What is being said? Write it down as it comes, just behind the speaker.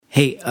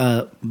Hey,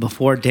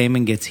 before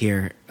Damon gets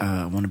here,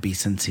 I want to be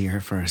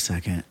sincere for a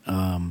second.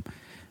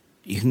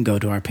 You can go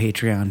to our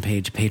Patreon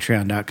page,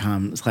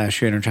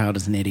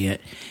 patreon.com/YourInnerChildIsAnIdiot,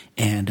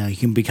 and you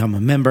can become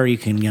a member. You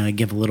can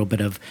give a little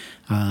bit of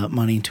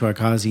money to our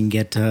cause. You can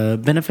get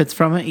benefits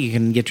from it. You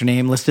can get your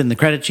name listed in the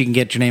credits. You can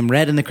get your name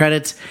read in the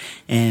credits,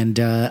 and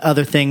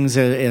other things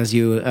as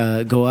you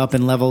go up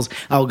in levels.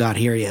 Oh, God,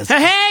 here he is.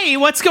 Hey,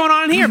 what's going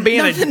on here?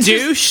 Being a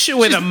douche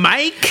with a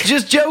mic?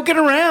 Just joking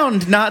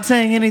around, not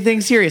saying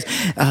anything serious.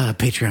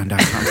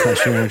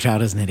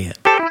 Patreon.com/YourInnerChildIsAnIdiot.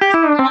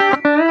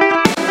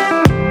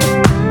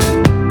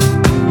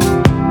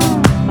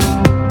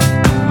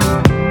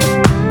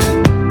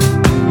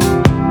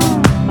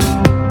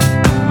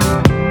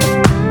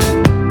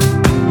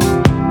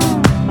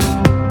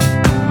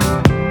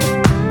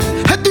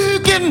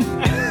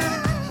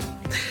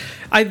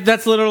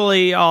 That's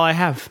literally all I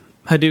have.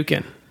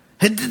 Hadouken.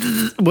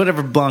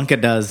 Whatever Blanca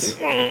does.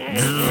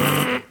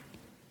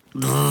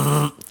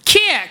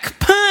 Kick,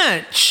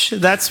 punch.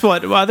 That's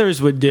what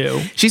others would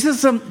do. She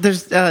says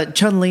there's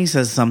Chun-Li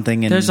says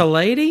something in There's a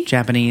lady?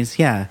 Japanese,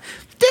 yeah.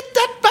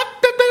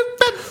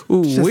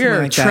 Ooh,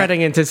 we're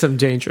treading into some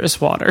dangerous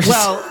waters.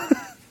 Well,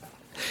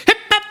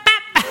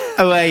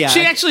 yeah.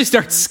 She actually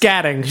starts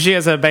scatting. She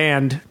has a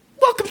band.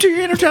 Welcome to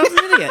Your Inner Child is an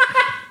Idiot.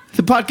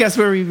 The podcast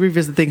where we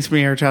revisit things from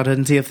your childhood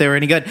and see if they were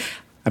any good.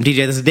 I'm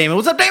TJ, this is Damon.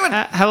 What's up, Damon?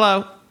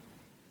 Hello.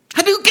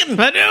 Hadouken!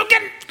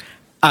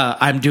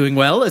 I'm doing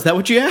well. Is that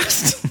what you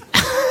asked?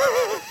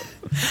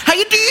 How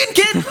you doing,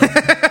 kid?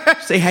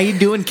 Say, how you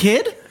doing,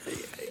 kid?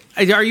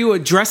 Are you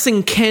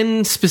addressing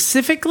Ken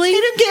specifically? How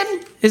you doing,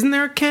 Ken? Isn't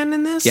there a Ken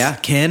in this? Yeah,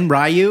 Ken,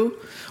 Ryu.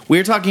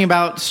 We're talking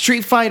about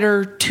Street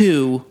Fighter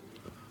 2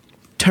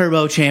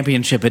 Turbo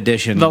Championship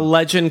Edition. The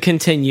legend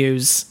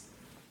continues.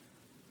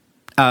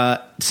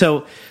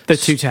 So the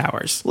Two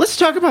Towers. Let's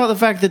talk about the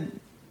fact that,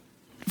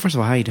 first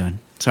of all, how you doing?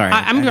 Sorry,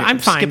 I'm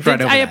fine.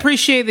 Right I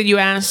appreciate that you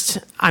asked.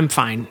 I'm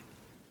fine.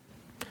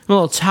 I'm a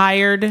little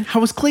tired. How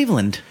was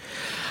Cleveland?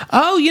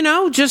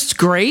 Oh, just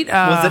great.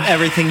 Was it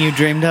everything you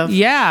dreamed of?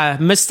 Yeah.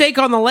 Mistake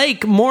on the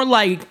lake. More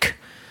like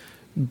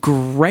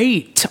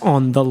great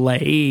on the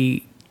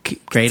lake.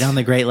 Great on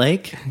the Great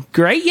Lake?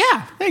 Great,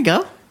 yeah. There you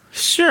go.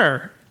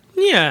 Sure.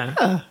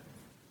 Yeah.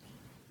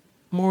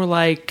 More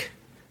like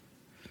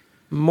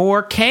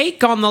more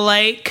cake on the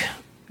lake.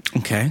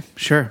 Okay,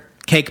 sure.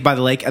 Cake by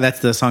the Lake. That's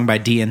the song by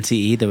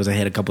DNCE that was a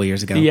hit a couple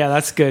years ago. Yeah,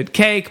 that's good.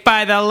 Cake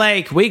by the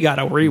lake. We got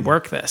to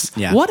rework this.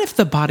 Yeah. What if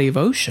the body of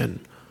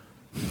ocean?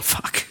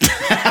 Fuck.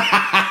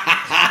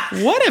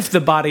 What if the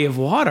body of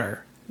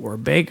water were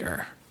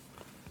bigger?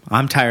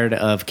 I'm tired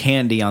of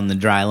candy on the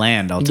dry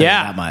land, I'll tell you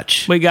that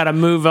much. We got to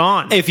move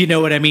on. If you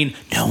know what I mean.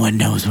 No one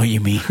knows what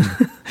you mean.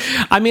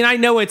 I mean, I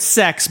know it's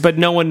sex, but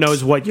no one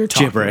knows what you're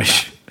talking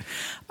Gibberish.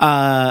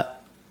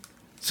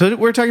 So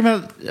we're talking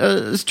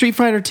about Street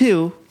Fighter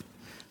 2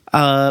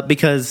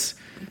 because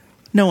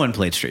no one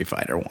played Street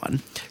Fighter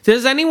 1.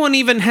 Has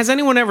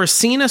anyone ever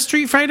seen a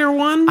Street Fighter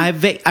 1?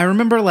 I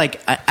remember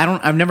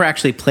I've never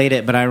actually played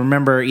it, but I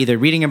remember either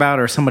reading about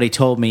or somebody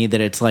told me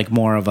that it's like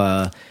more of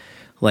a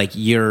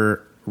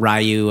you're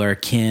Ryu or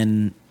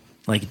Ken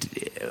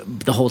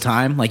the whole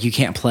time. Like you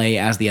can't play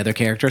as the other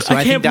character. So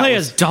I can't play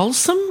as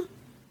Dhalsim?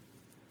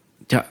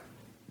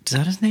 Is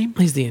that his name?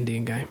 He's the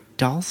Indian guy.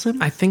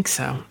 Dhalsim? I think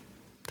so.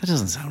 That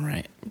doesn't sound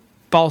right.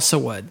 Balsa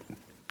Wood.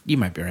 You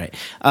might be right.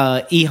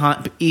 E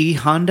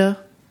Honda,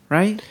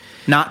 right?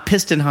 Not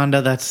Piston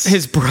Honda. That's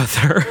his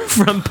brother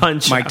from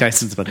Punch Mike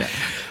Tyson's brother.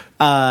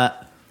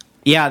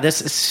 Yeah.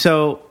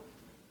 So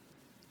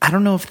I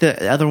don't know if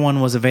the other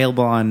one was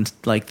available on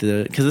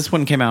because this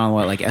one came out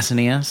on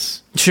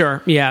SNES.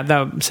 Sure. Yeah,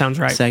 that sounds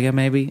right. Sega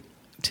maybe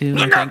too.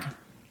 I think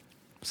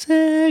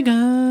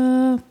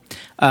Sega.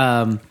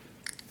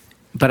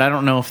 But I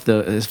don't know if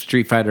the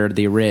Street Fighter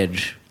the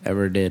Orig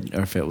ever did,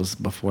 or if it was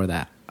before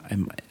that.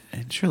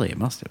 Surely it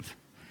must have.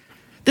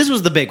 This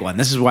was the big one.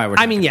 This is why we're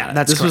talking about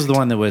it. This was the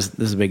one this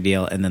is a big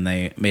deal, and then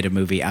they made a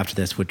movie after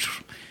this, which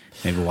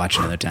maybe we'll watch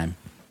another time.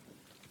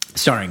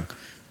 Starring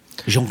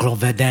Jean-Claude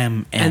Van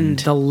Damme and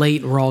the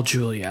late Raul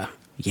Julia.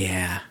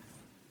 Yeah.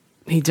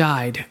 He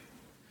died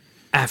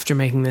after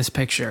making this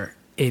picture.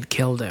 It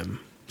killed him.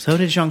 So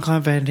did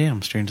Jean-Claude Van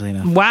Damme, strangely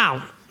enough.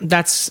 Wow.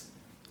 That's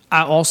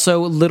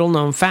also a little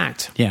known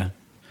fact. Yeah.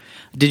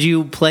 Did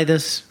you play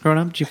this growing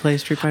up? Did you play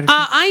Street Fighter 2?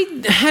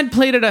 I had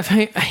played it a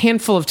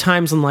handful of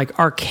times in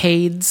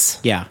arcades.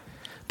 Yeah.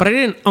 But I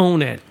didn't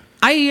own it.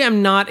 I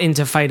am not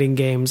into fighting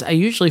games. I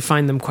usually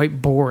find them quite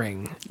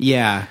boring.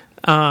 Yeah.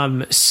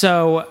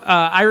 So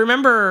I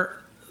remember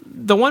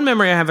the one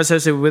memory I have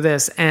associated with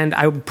this, and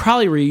I would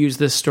probably reuse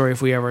this story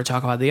if we ever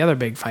talk about the other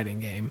big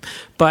fighting game.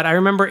 But I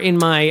remember in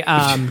my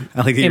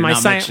in my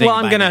science. Well,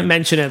 I'm going to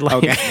mention it later.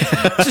 Okay.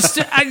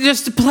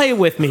 just to play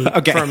with me for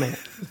a minute.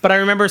 But I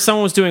remember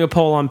someone was doing a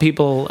poll on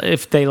people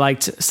if they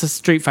liked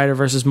Street Fighter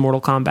versus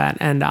Mortal Kombat,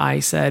 and I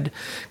said,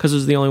 because it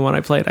was the only one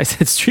I played, I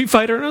said Street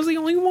Fighter, and I was the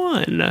only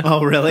one.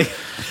 Oh, really?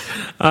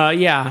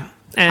 Yeah,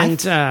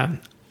 and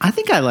I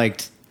think I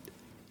liked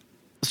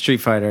Street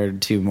Fighter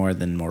 2 more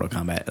than Mortal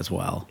Kombat as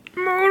well.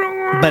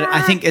 But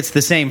I think it's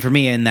the same for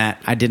me in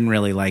that I didn't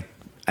really like.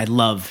 I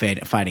love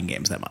fighting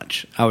games that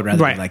much. I would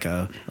rather be like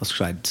a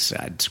side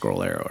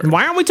scroller. Or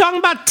why aren't we talking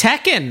about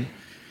Tekken?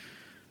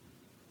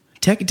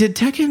 Did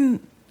Tekken?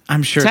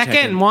 I'm sure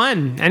Tekken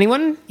 1.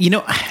 Anyone? You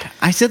know,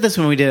 I said this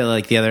when we did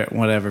like the other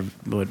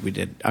what we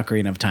did.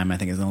 Ocarina of Time, I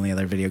think, is the only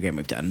other video game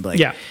we've done. But like,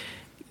 yeah.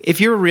 If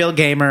you're a real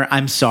gamer,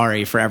 I'm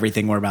sorry for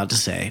everything we're about to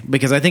say,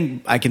 because I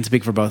think I can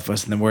speak for both of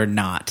us, and we're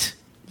not.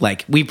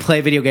 Like, we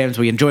play video games,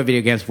 we enjoy video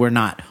games, we're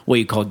not what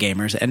you call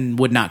gamers, and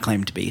would not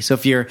claim to be. So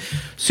if you're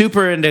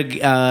super into,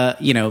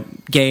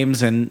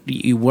 games, and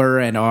you were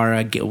and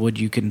are, would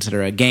you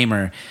consider a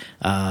gamer,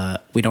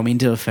 we don't mean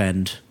to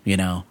offend, We're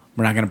not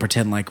going to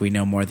pretend like we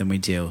know more than we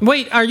do.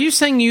 Wait, are you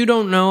saying you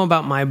don't know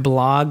about my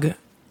blog,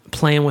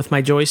 Playing with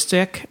My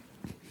Joystick?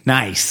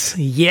 Nice.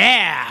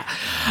 Yeah.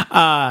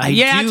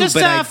 Just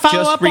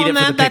follow up on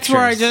that. That's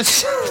where I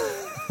just...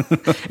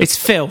 It's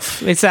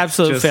filth. It's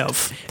absolute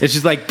filth. It's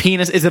just like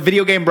penis. It's a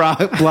video game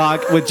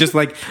blog with just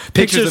like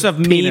pictures of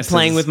me penises.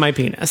 Playing with my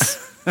penis.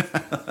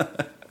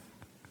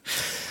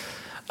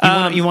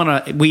 You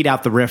want to weed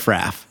out the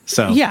riffraff.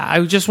 So yeah,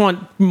 I just want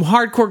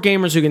hardcore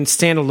gamers who can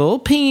stand a little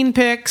peen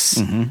pics.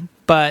 Mm-hmm.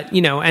 But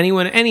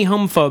any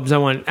homophobes, I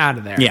want out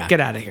of there. Yeah. Get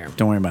out of here.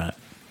 Don't worry about it.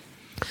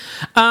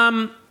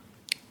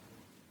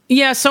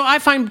 Yeah, so I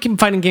find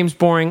fighting games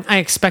boring. I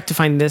expect to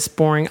find this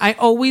boring. I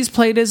always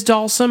played as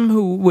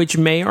Dhalsim, which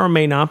may or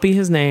may not be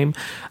his name.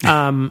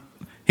 I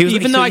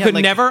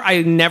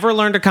never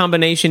learned a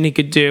combination he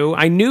could do.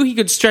 I knew he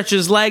could stretch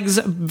his legs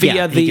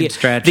via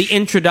the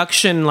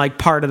introduction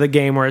part of the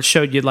game where it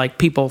showed you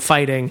people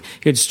fighting. He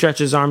could stretch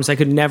his arms. I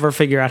could never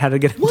figure out how to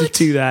get him to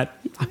do that.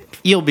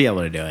 You'll be able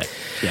to do it.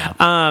 Yeah.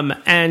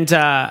 And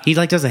he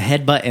does a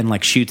headbutt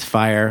and shoots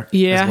fire.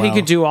 Yeah, as well. He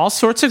could do all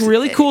sorts of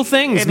really cool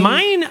things.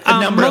 Mine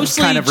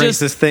mostly kind of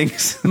racist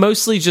things.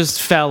 Mostly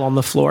just fell on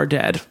the floor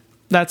dead.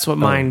 That's what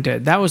mine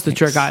did. That was the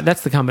trick.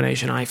 That's the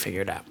combination I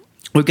figured out.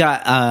 We've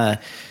got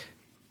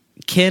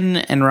Ken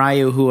and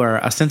Ryu, who are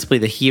ostensibly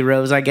the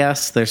heroes, I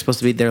guess. They're supposed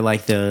to be. They're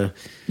like the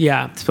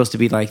supposed to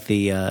be like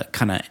the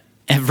kind of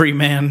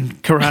everyman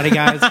karate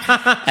guys,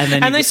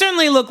 and they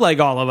certainly look like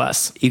all of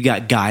us. You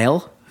got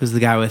Guile, who's the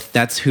guy with.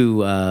 That's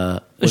who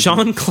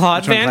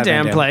Jean-Claude Van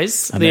Damme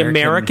plays, the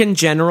American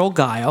General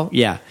Guile.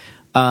 Yeah.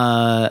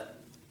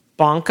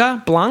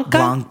 Blanca or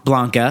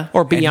Bianca.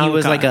 And he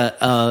was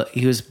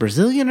he was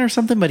Brazilian or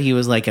something, but he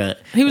was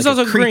he was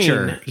also a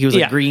creature. Green. He was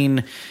a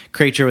green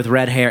creature with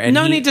red hair. And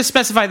no need to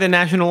specify the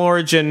national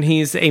origin.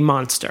 He's a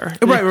monster.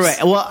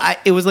 Right. Well,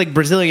 it was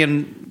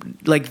Brazilian,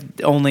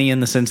 only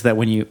in the sense that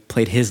when you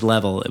played his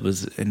level, it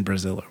was in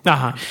Brazil.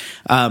 But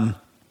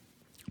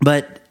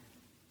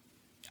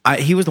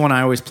he was the one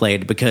I always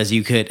played because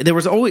you could. There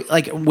was always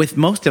with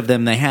most of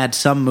them, they had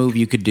some move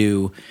you could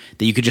do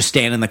that you could just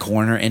stand in the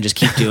corner and just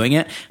keep doing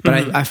it.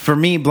 But mm-hmm. For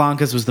me,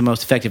 Blanca's was the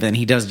most effective, and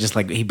he does just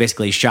he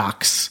basically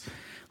shocks.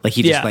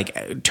 He just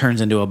turns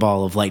into a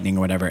ball of lightning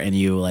or whatever, and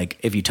you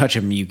if you touch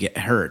him, you get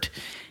hurt.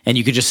 And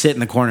you could just sit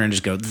in the corner and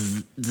just go,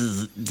 zzz,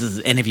 zzz, zzz.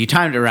 And if you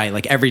timed it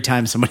right, every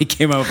time somebody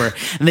came over,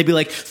 and they'd be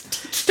like,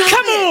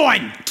 "Come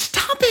on,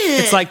 stop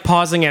it!" It's like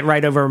pausing it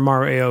right over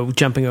Mario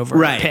jumping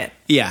over a pit.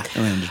 Yeah,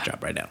 and then just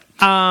drop right down.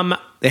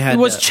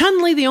 Was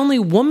Chun-Li the only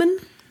woman?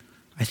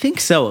 I think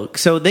so.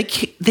 So they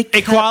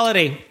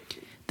equality.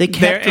 They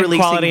kept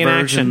releasing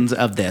versions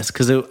of this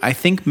because I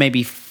think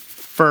maybe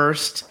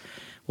first.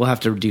 We'll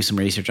have to do some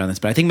research on this,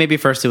 but I think maybe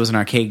first it was an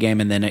arcade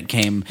game, and then it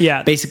came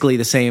basically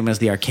the same as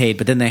the arcade.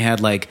 But then they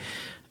had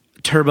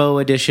Turbo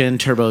Edition,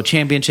 Turbo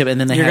Championship,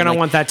 and then you're gonna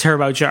want that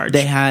turbocharged.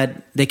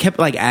 They kept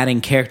adding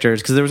characters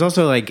because there was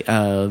also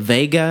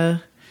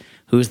Vega,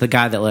 who's the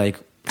guy that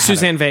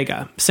Suzanne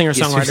Vega,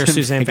 singer-songwriter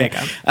Suzanne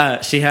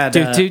Vega. She had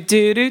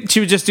she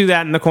would just do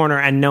that in the corner,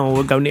 and no one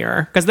would go near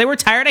her because they were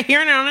tired of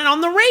hearing it on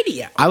the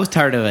radio. I was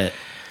tired of it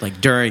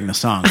during the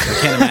song. So I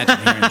can't imagine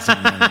hearing the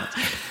song.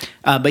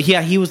 But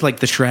yeah, he was the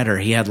Shredder.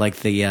 He had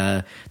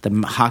the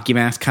hockey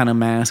mask kind of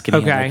mask,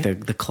 and he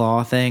had the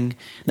claw thing.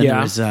 Then there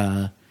was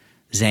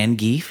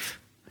Zangief,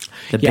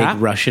 the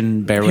big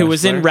Russian bear wrestler. Who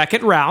was in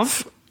Wreck-It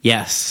Ralph.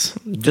 Yes.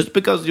 Just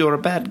because you're a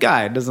bad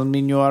guy doesn't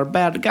mean you are a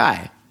bad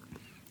guy.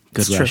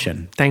 Good It's Russian.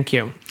 True. Thank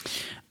you.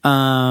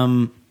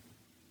 What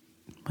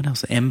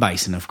else? M.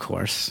 Bison, of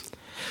course.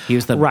 He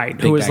was the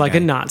who was a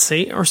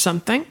Nazi or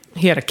something.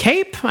 He had a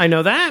cape. I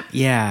know that.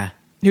 Yeah.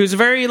 He was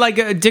very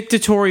a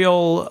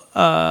dictatorial.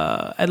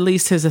 At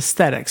least his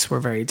aesthetics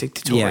were very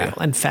dictatorial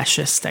and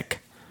fascistic.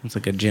 It's a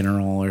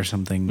general or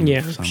something.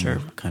 Yeah, sure.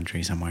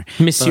 Country somewhere.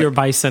 Monsieur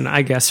Bison,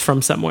 I guess,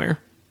 from somewhere.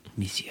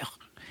 Monsieur.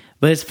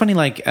 But it's funny.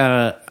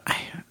 I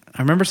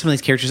remember some of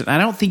these characters, and I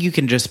don't think you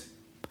can just.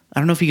 I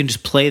don't know if you can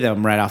just play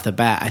them right off the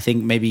bat. I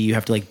think maybe you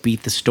have to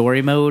beat the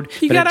story mode.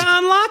 You got to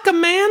unlock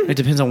them, man. It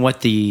depends on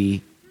what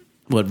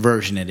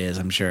version it is.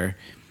 I'm sure.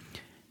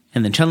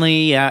 And then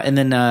Chun-Li, and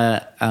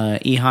then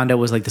E Honda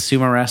was the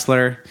sumo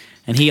wrestler,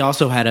 and he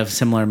also had a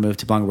similar move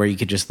to Blanca where you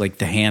could just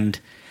the hand.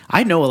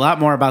 I know a lot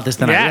to about this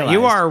than I realized. Yeah,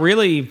 you are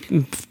really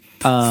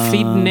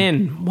feeding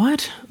in.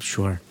 What?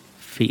 Sure,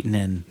 feeding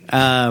in.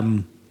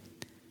 I'm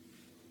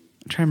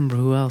trying to remember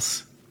who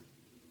else.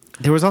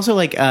 There was also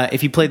like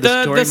if you played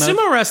the story the mode.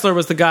 sumo wrestler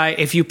was the guy.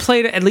 If you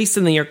played, at least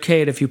in the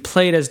arcade, if you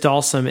played as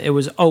Dalsum, it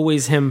was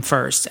always him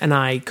first, and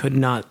I could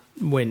not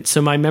win.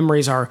 So my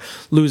memories are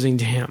losing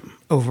to him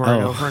over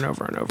and over and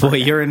over and over. Boy,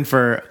 you're in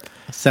for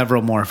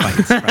several more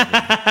fights.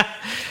 Probably.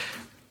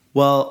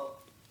 Well,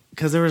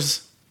 because there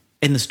was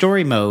in the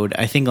story mode,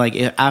 I think like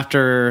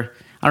after,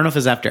 I don't know if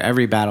it's after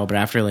every battle, but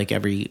after like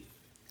every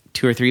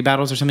 2 or 3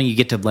 battles or something, you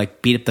get to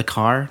like beat up the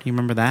car. Do you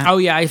remember that? Oh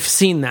yeah, I've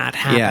seen that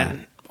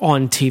happen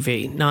on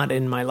TV, not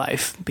in my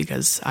life,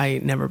 because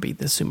I never beat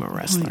the sumo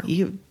wrestler.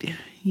 You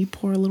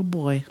poor little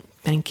boy.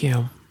 Thank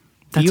you.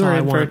 That's you all are I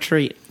in want. for a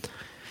treat.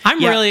 I'm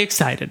really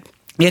excited.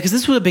 Yeah, because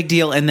this was a big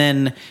deal, and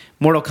then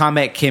Mortal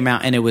Kombat came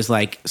out, and it was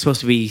like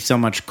supposed to be so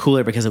much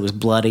cooler because it was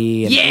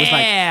bloody. And it was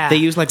like, they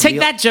used like take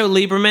that, Joe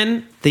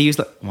Lieberman. They used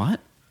like what?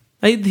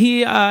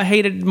 He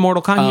hated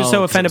Mortal Kombat. He was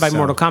so offended by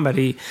Mortal Kombat.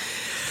 He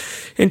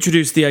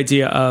introduced the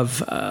idea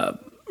of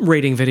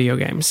rating video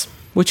games,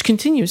 which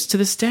continues to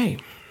this day.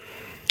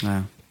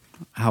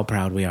 How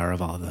proud we are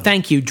of all of them.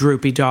 Thank you,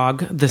 Droopy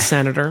Dog, the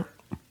senator.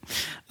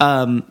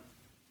 Yeah,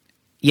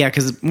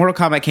 because Mortal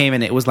Kombat came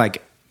and it was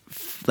like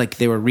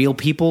they were real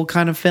people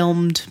kind of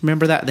filmed.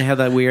 Remember that? They had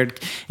that weird...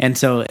 And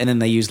then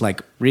they used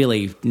like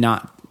really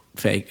not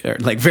fake, or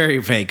like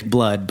very fake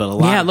blood, but a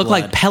lot Yeah, it of looked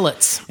blood. like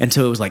pellets. And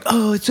so it was like,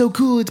 oh, it's so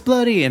cool, it's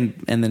bloody. And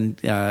then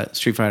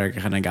Street Fighter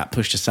kind of got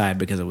pushed aside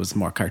because it was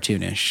more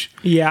cartoonish.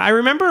 Yeah, I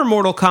remember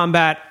Mortal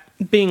Kombat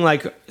being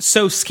like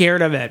so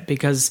scared of it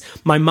because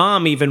my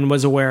mom even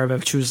was aware of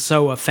it. She was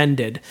so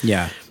offended.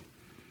 Yeah.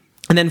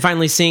 And then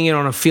finally seeing it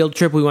on a field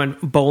trip, we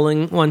went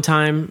bowling one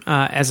time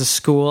as a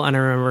school, and I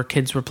remember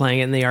kids were playing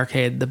it in the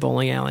arcade, the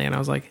bowling alley, and I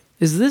was like,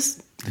 is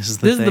this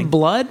the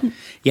blood?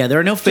 Yeah, there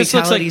are no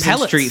fatalities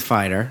like in Street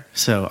Fighter,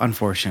 so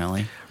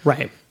unfortunately.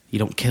 Right. You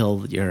don't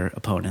kill your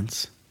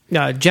opponents.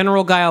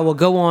 General Guile will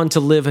go on to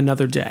live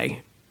another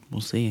day.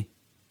 We'll see.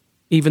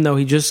 Even though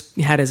he just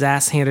had his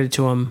ass handed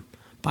to him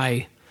by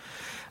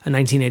a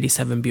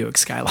 1987 Buick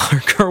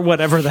Skylark or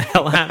whatever the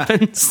hell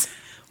happens.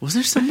 Was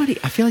there somebody?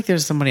 I feel like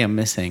there's somebody I'm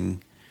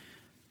missing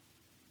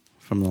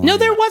from the line. No,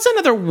 there was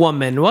another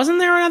woman. Wasn't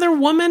there another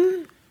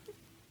woman?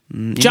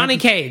 Johnny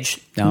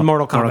Cage. No,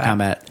 Mortal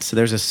Kombat. So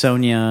there's a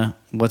Sonya.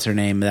 What's her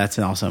name? That's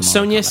also Mortal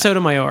Sonya Kombat.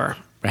 Sotomayor.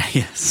 Right,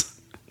 yes.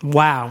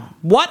 Wow.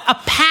 What a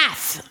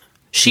path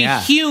she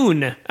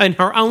hewn in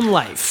her own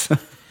life.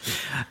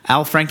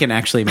 Al Franken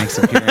actually makes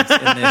an appearance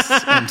in this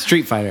in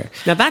Street Fighter.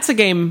 Now, that's a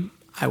game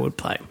I would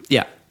play.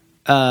 Yeah.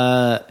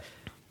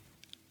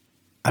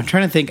 I'm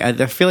trying to think.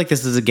 I feel like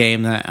this is a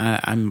game that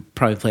I'm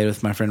probably played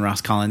with my friend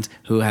Ross Collins,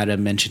 who had a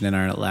mention in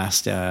our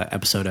last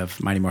episode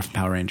of Mighty Morphin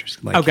Power Rangers.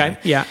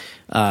 Yeah.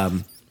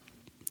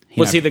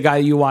 Was he the guy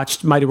you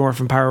watched Mighty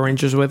Morphin Power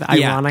Rangers with,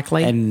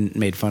 ironically? Yeah, and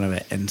made fun of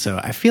it. And so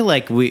I feel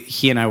like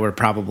he and I were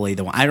probably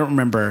the one. I don't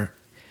remember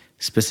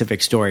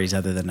specific stories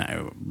other than I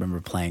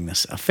remember playing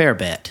this a fair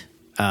bit.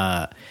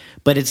 But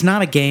it's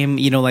not a game,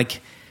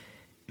 like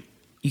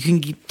you can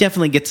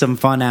definitely get some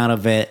fun out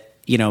of it,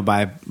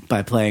 by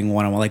playing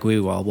one-on-one, like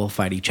we'll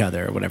fight each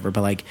other or whatever.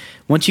 But like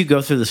once you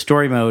go through the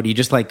story mode, you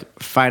just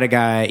like fight a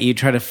guy, you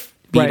try to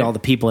beat all the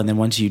people, and then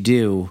once you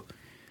do,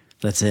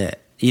 that's it.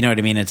 You know what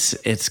I mean?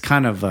 It's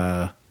kind of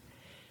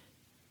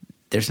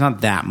there's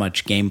not that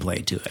much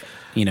gameplay to it.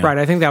 Right.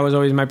 I think that was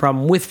always my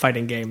problem with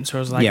fighting games. Where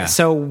I was like,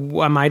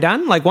 so am I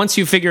done? Like once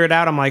you figure it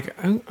out, I'm like,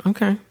 oh,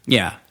 okay.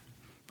 Yeah.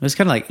 It was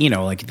kind of like,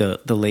 like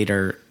the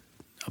later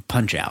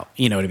Punch Out.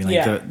 You know what I mean?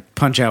 Like the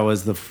Punch Out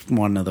was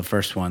one of the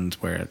first ones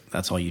where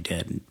that's all you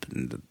did.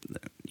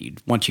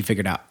 Once you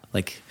figured out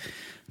like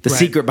the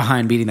secret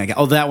behind beating that guy.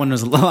 Oh, that one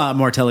was a lot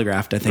more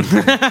telegraphed, I think.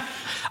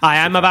 I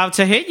am about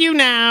to hit you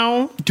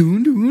now.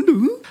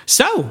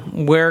 So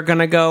we're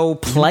gonna go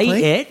play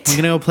it. We're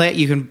gonna go play it.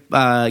 You can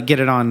get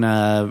it on.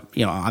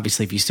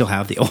 Obviously, if you still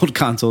have the old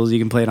consoles, you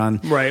can play it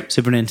on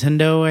Super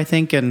Nintendo, I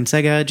think, and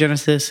Sega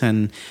Genesis.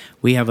 And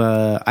we have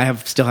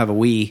still have a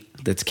Wii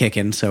that's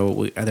kicking.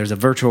 So there's a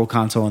virtual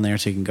console in there,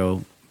 so you can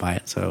go buy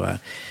it. So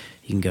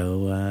you can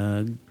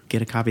go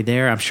get a copy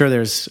there. I'm sure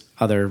there's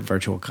other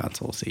virtual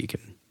consoles that you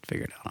can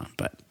figure it out on,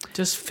 but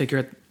just figure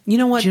it. You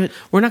know what?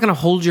 We're not going to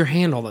hold your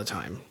hand all the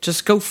time.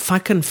 Just go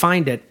fucking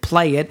find it,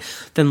 play it,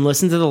 then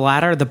listen to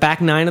the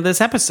back 9 of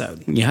this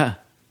episode. Yeah.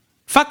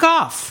 Fuck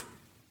off.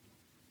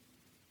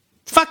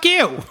 Fuck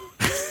you.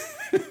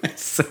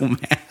 So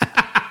mad.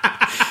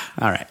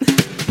 All right.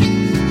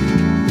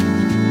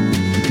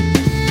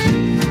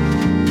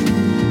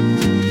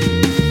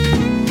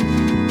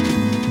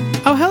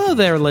 Oh, hello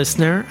there,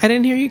 listener. I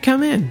didn't hear you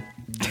come in.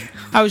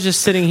 I was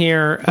just sitting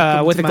here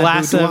with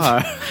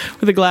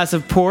a glass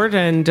of port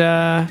and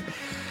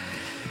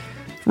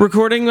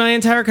recording my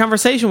entire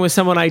conversation with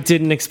someone I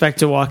didn't expect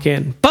to walk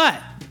in. But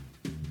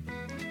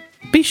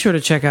be sure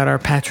to check out our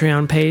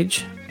Patreon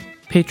page.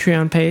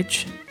 Patreon.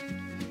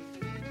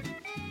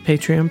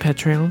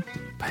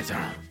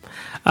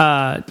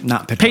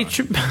 Not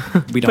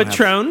Patreon. We don't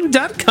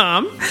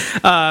Patreon.com.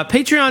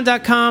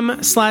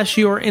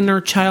 Patreon.com/Your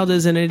Inner Child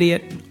is an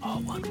Idiot. All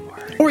one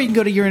word. Or you can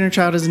go to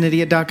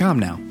yourinnerchildisanidiot.com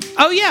now.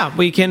 Oh yeah,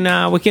 we can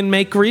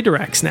make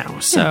redirects now.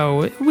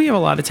 So we have a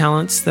lot of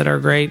talents that are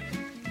great.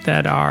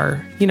 That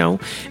are,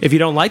 if you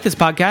don't like this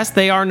podcast,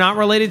 they are not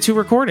related to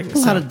recordings.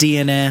 A lot of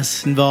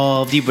DNS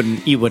involved. You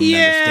wouldn't understand.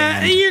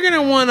 Yeah, you're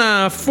gonna want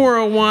a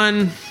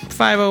 401,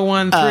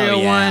 501,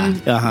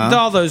 301.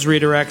 All those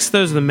redirects.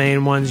 Those are the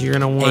main ones you're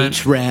gonna want.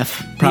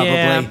 Href, probably.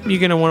 Yeah, you're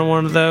gonna want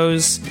one of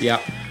those.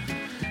 Yep.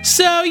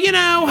 So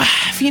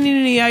if you need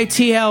any IT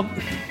help,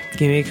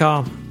 give me a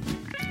call.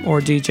 Or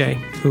DJ,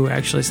 who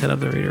actually set up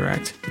the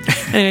redirect.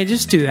 Anyway,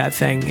 just do that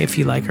thing if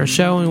you like our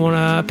show and want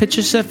to pitch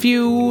us a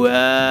few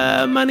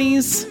various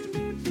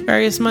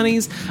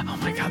monies. Oh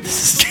my God,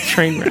 this is a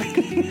train wreck.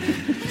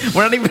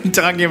 We're not even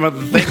talking about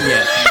the thing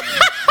yet.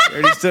 We're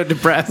already so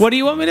depressed. What do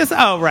you want me to say?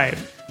 Oh, right.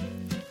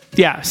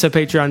 Yeah, so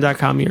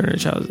patreon.com, you're in a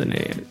show as an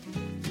idiot.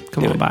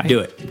 Come on by. Do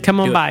it. Come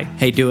on by.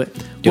 Hey, do it.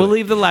 We'll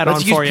leave the light on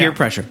for you. Let's use peer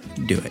pressure.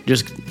 Do it.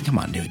 Just come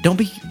on, do it. Don't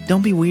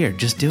be weird.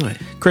 Just do it.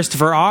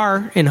 Christopher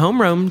R. in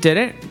Homeroom did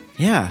it.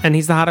 Yeah. And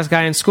he's the hottest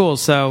guy in school,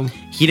 so...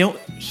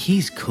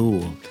 He's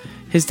cool.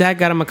 His dad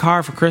got him a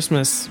car for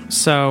Christmas,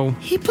 so...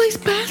 He plays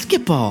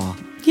basketball.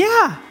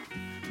 Yeah.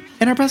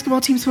 And our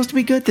basketball team's supposed to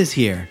be good this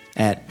year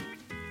at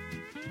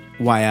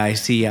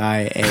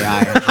YICIAI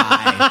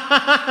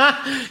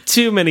High.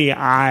 Too many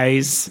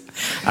eyes.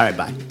 All right,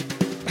 bye.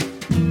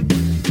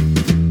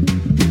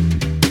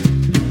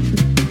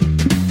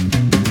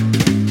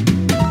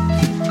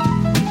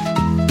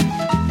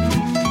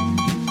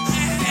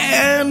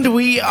 And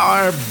we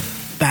are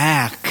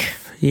back.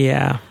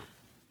 Yeah.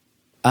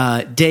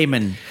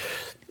 Damon,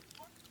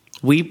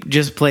 we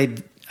just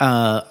played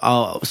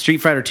Street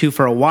Fighter 2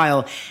 for a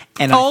while,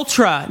 and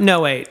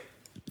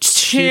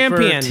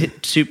Champion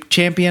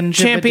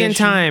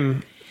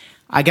time.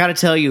 I got to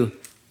tell you,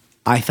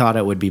 I thought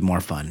it would be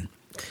more fun.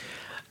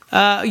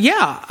 Not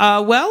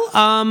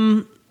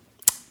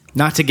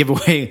to give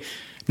away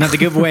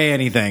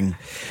anything.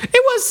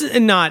 It was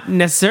not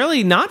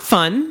necessarily not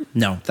fun.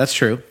 No, that's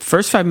true.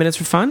 First 5 minutes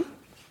were fun.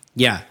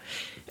 Yeah.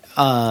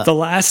 The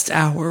last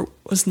hour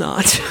was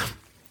not.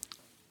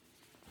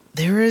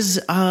 There is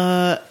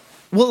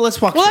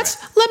let's walk.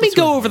 Let me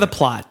go over the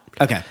plot.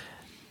 Okay.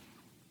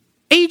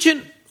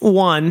 Agent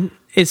 1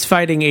 is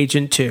fighting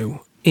Agent 2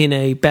 in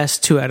a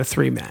best 2 out of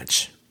 3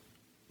 match.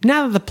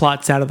 Now that the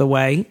plot's out of the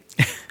way,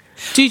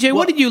 DJ,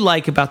 what did you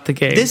like about the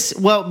game?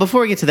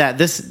 Before we get to that,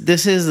 this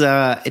is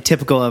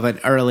typical of an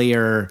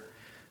earlier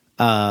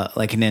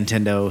like a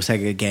Nintendo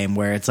Sega game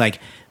where it's like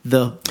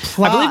the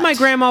plot. I believe my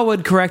grandma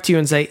would correct you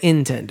and say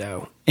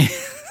Nintendo.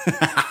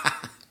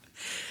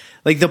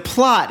 Like the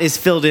plot is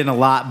filled in a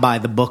lot by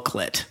the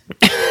booklet.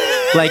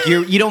 Like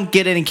you don't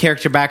get any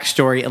character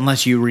backstory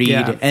unless you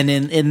read, and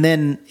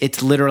then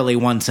it's literally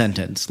one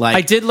sentence. Like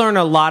I did learn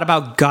a lot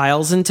about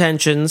Guile's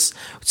intentions.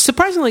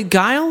 Surprisingly,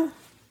 Guile,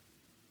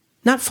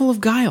 not full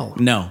of guile.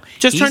 No,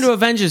 just trying to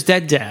avenge his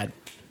dead dad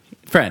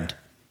friend.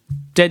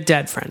 Dead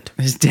dad friend.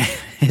 His dead.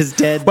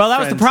 Well, that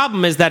was the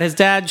problem, is that his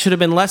dad should have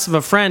been less of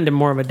a friend and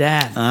more of a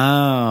dad.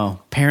 Oh,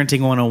 parenting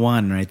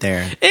 101 right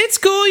there. It's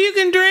cool, you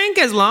can drink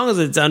as long as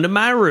it's under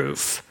my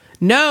roof.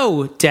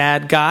 No,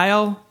 Dad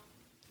Guile.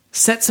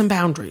 Set some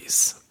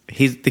boundaries.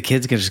 The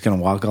kid's just going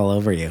to walk all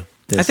over you.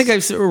 I think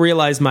I've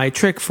realized my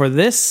trick for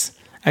this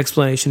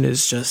explanation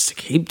is just to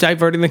keep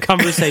diverting the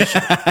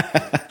conversation.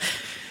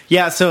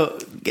 Yeah, so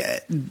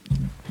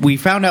we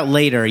found out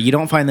later, you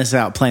don't find this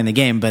out playing the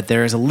game, but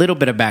there is a little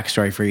bit of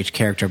backstory for each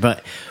character.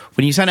 But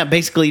when you sign up,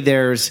 basically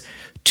there's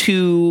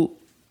 2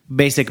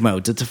 basic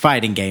modes. It's a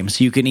fighting game,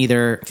 so you can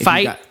either...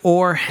 Fight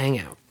or hang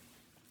out.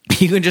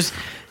 You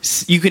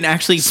can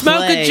actually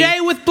smoke a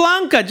J with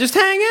Blanca. Just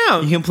hang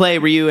out. You can play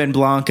Ryu and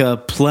Blanca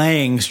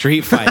playing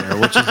Street Fighter,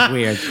 which is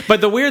weird. But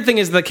the weird thing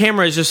is the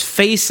camera is just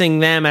facing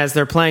them as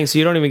they're playing, so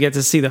you don't even get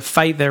to see the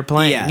fight they're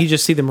playing. Yeah. You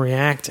just see them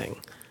reacting.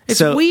 It's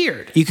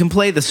weird. You can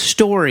play the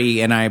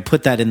story, and I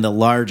put that in the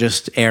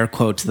largest air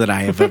quotes that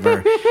I have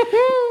ever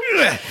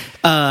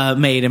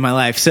made in my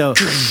life. So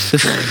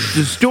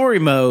the story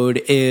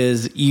mode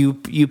is you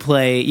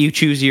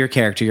choose your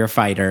character, your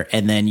fighter,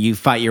 and then you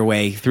fight your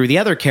way through the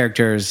other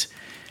characters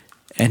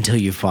until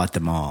you fought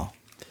them all.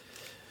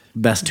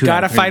 Best 2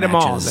 gotta fight matches. them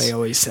all, they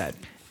always said.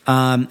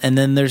 And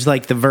then there's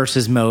like the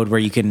versus mode where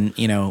you can,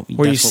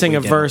 where you sing a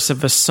verse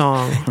of a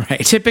song.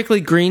 Right.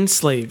 Typically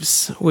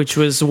Greensleeves, which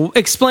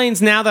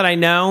explains, now that I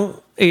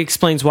know, it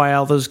explains why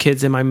all those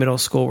kids in my middle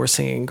school were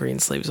singing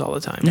Greensleeves all the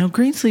time. No,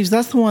 Greensleeves,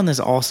 that's the one that's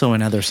also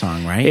another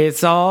song, right?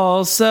 It's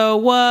also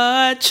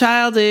what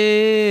child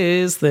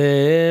is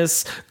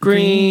this?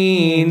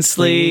 Green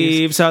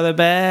sleeves are the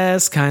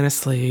best kind of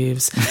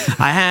sleeves.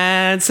 I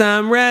had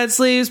some red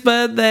sleeves,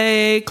 but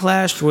they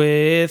clashed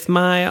with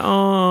my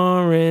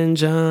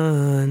orange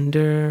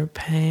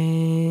underpants.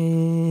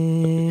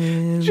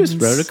 You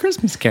just wrote a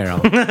Christmas carol.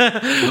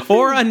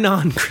 Or a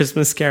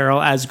non-Christmas carol,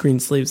 as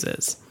Greensleeves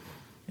is.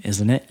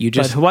 Isn't it?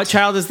 But what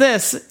child is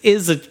this?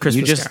 Is a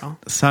Christmas carol.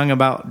 Sung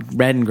about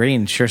red and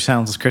green. Sure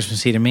sounds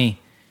Christmassy to me.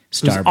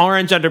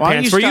 Orange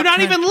underpants. Were you not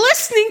even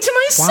listening to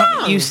my song? Why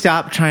don't you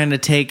stop trying to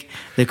take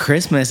the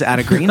Christmas out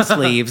of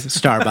Greensleeves,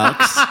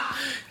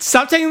 Starbucks?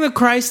 Stop taking the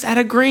Christ out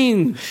of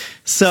green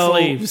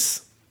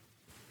sleeves.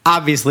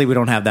 Obviously, we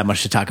don't have that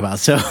much to talk about.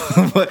 So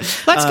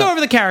let's go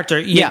over the character.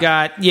 You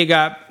got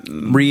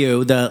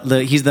Ryu.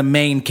 He's the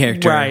main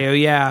character. Ryu,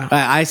 yeah.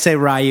 I say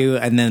Ryu,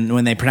 and then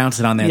when they pronounce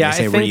it on there, they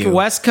say Ryu. I think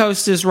West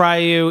Coast is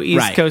Ryu,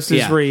 East Coast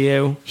is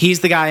Ryu.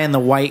 He's the guy in the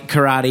white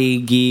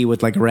karate gi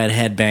with like a red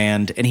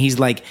headband, and he's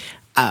like.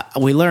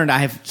 We learned, I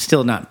have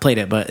still not played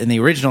it, but in the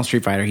original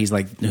Street Fighter, he's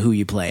like who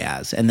you play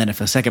as. And then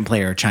if a second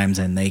player chimes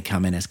in, they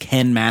come in as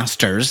Ken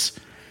Masters,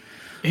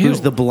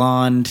 who's the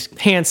blonde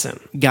Hanson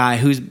guy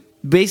who's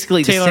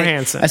basically Taylor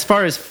Hanson. As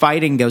far as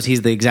fighting goes,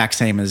 he's the exact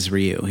same as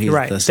Ryu. He's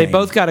right. The same. They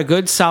both got a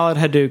good solid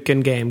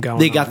Hadouken game going.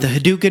 They got the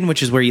Hadouken,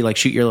 which is where you like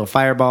shoot your little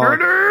fireball.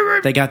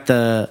 They got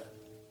the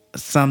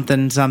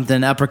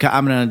something uppercut.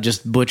 I'm gonna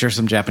just butcher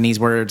some Japanese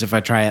words if I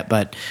try it,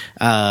 but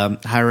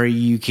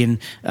Haryuken.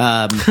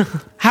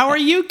 How are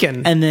you,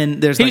 Ken? And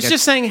then there's he's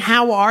just saying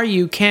how are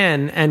you,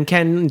 Ken, and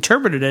Ken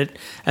interpreted it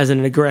as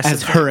an aggressive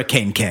as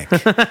hurricane kick.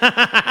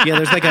 Yeah,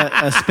 there's like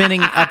a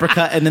spinning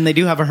uppercut, and then they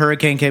do have a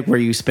hurricane kick where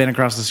you spin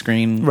across the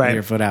screen with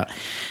your foot out.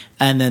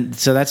 And then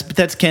so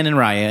that's Ken and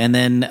Ryu, and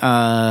then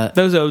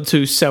those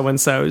O2 so and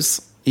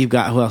so's. You've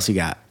got who else you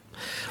got?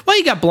 Well,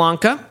 you got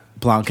Blanca,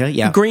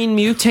 yeah. Green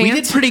Mutant. We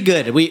did pretty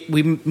good.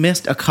 We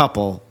missed a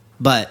couple,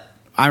 but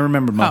I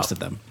remember most of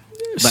them.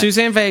 But,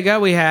 Suzanne Vega,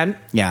 we had.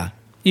 Yeah.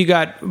 You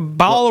got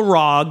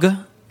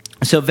Balrog.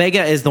 So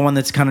Vega is the one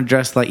that's kind of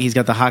dressed like he's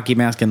got the hockey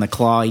mask and the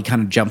claw. He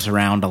kind of jumps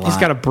around a lot. He's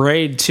got a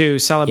braid too,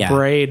 solid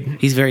braid.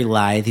 He's very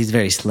lithe. He's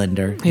very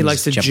slender. He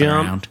likes to jump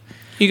around.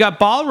 You got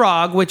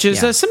Balrog, which is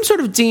some sort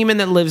of demon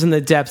that lives in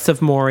the depths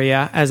of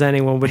Moria, as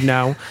anyone would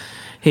know.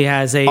 He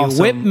has a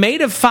whip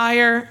made of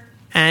fire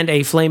and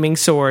a flaming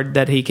sword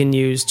that he can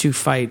use to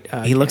fight.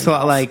 He looks a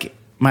lot like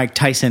Mike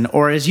Tyson,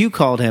 or as you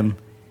called him,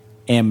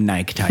 M.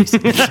 Nike Tyson.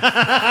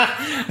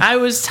 I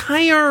was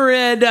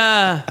tired.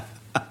 I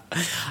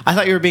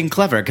thought you were being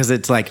clever because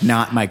it's like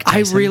not Mike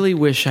Tyson. I really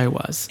wish I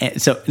was.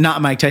 So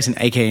not Mike Tyson,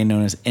 a.k.a.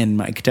 known as N.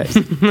 Mike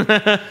Tyson. Who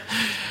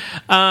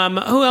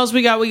else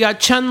we got? We got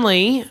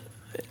Chun-Li.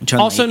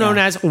 Also known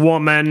as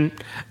Woman.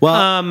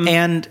 Well,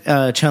 and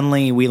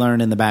Chun-Li, we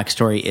learned in the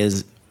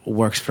backstory,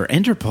 works for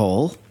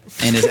Interpol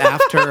and is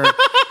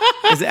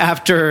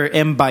after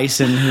M.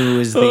 Bison, who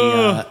is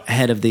the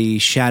head of the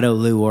Shadow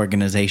Lu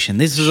organization.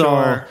 This is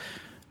all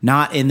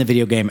not in the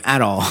video game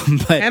at all.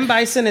 But M.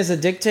 Bison is a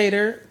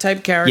dictator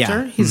type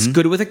character. Yeah. He's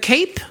good with a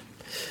cape.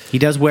 He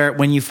does wear,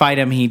 when you fight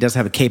him, he does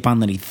have a cape on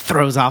that he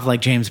throws off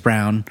like James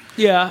Brown.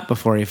 Yeah.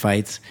 Before he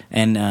fights.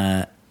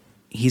 And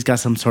he's got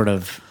some sort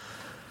of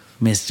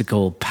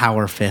mystical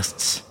power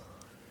fists.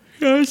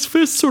 Yeah, his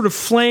fists sort of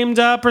flamed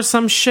up or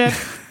some shit.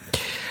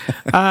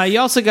 You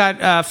also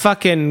got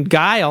fucking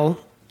Guile.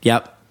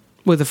 Yep.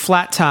 With a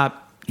flat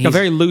top. A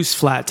very loose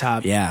flat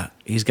top. Yeah.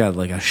 He's got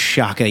like a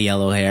shock of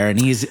yellow hair. And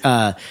he's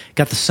got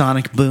the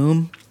sonic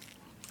boom.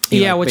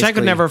 Which I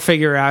could never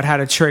figure out how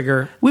to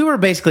trigger. We were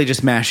basically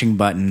just mashing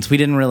buttons. We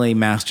didn't really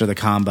master the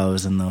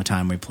combos in the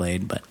time we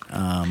played, but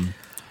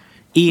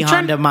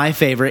E-Honda, my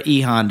favorite,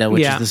 E-Honda,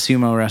 which is the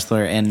sumo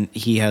wrestler, and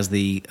he has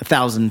the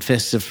 1,000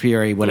 Fists of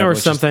Fury, whatever. Or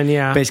something,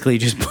 Basically,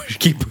 just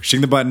keep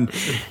pushing the button,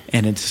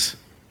 and it's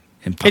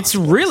impossible. It's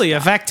really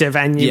effective,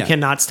 and you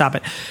cannot stop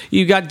it.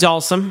 You got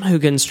Dalsum, who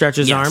can stretch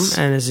his arm,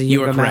 and is a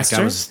yoga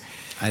master.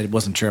 I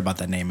wasn't sure about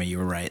that name, but you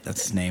were right.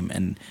 That's his name.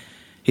 And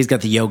he's got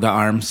the yoga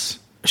arms.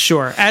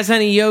 Sure. As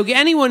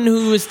anyone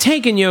who has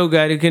taken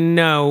yoga can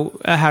know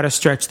how to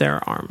stretch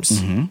their arms.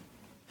 Mm-hmm.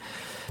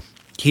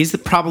 He's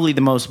probably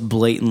the most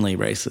blatantly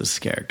racist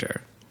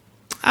character.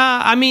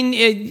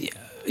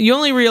 You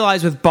only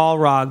realize with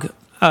Balrog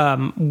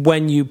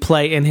when you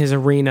play in his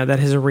arena that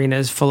his arena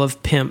is full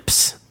of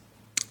pimps.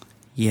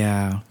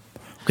 Yeah,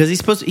 because he's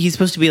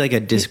supposed to be like a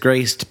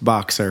disgraced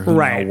boxer who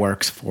now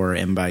works for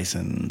M.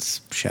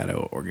 Bison's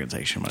shadow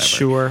organization, whatever.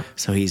 Sure.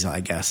 So he's,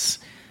 I guess,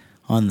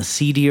 on the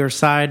seedier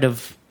side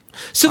of.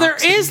 So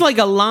boxing. There is like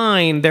a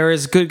line. There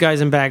is good guys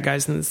and bad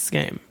guys in this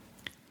game.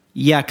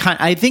 Yeah,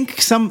 I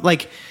think some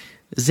like.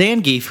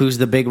 Zangief, who's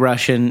the big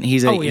Russian,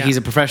 he's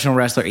a professional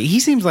wrestler. He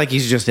seems like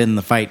he's just in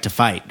the fight to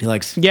fight. He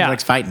likes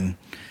fighting.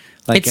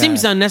 It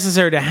seems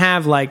unnecessary to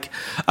have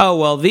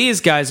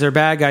these guys are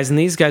bad guys and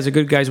these guys are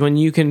good guys when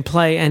you can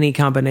play any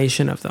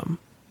combination of them.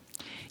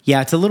 Yeah,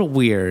 it's a little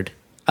weird.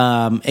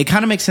 It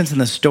kind of makes sense in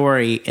the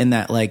story in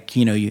that, like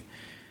we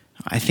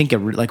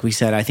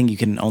said, I think you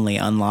can only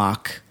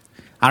unlock.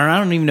 I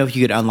don't even know if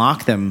you could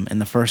unlock them in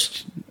the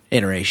first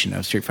iteration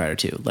of Street Fighter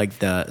 2. Like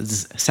the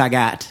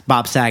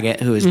Bob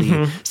Saget, who is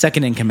the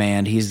second in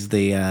command. He's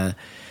the,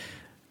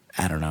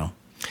 I don't know.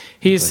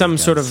 He's some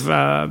sort of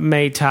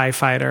Muay Thai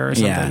fighter or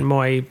something. Yeah.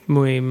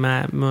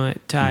 Muay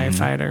Thai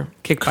fighter.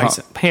 Tim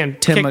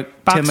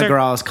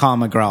McGraw is Call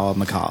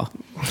McGraw.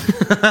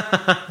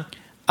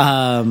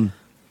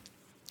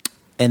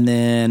 And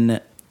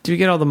then... Do we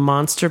get all the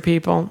monster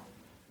people?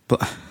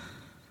 Yeah,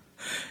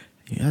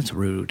 that's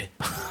rude.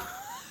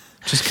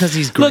 Just because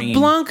he's green.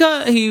 Look,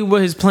 Blanca,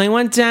 his plane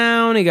went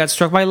down. He got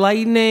struck by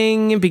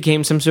lightning.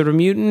 Became some sort of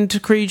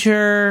mutant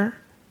creature.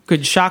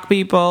 could shock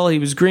people. He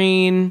was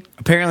green.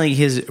 Apparently,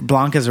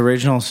 Blanca's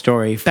original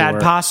story for bad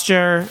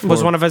posture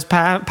was one of his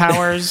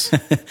powers.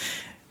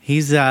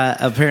 He's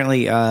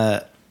apparently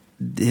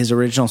his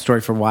original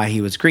story for why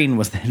he was green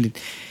was that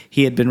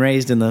he had been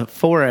raised in the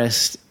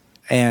forest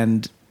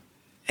and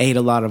ate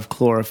a lot of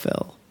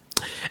chlorophyll.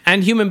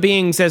 And human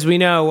beings, as we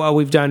know,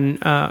 we've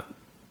done.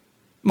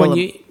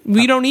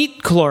 We don't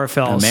eat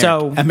chlorophyll,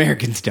 so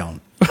Americans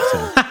don't.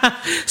 So.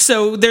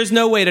 So there's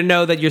no way to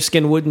know that your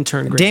skin wouldn't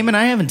turn green. Damon,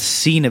 I haven't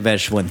seen a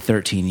vegetable in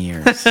 13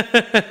 years.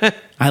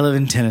 I live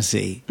in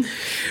Tennessee.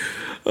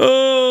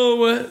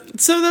 Oh,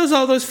 so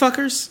all those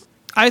fuckers.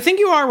 I think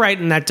you are right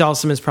in that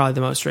Dhalsim is probably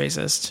the most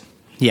racist.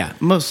 Yeah,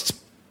 most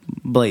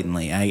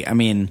blatantly. I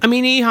mean,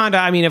 E Honda.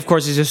 I mean, of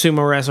course, he's a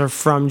sumo wrestler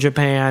from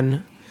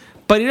Japan.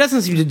 But he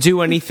doesn't seem to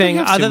do anything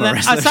other than,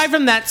 aside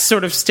from that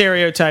sort of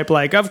stereotype,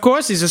 like, of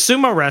course, he's a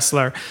sumo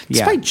wrestler,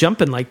 despite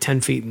jumping like 10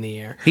 feet in the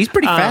air. He's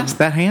pretty fast.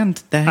 That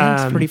hand's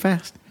pretty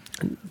fast.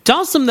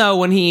 Dhalsim, though,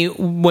 when he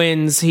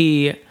wins,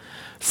 he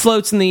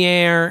floats in the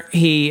air.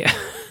 He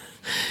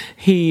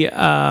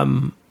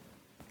can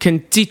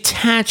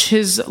detach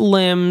his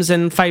limbs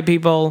and fight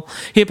people.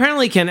 He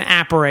apparently can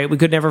apparate. We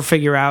could never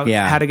figure out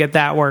how to get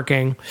that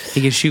working.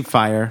 He can shoot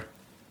fire.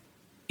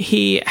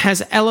 He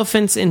has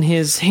elephants in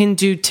his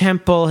Hindu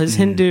temple, his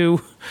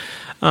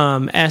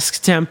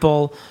Hindu-esque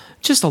temple.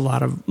 Just a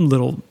lot of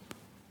little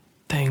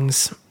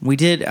things. We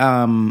did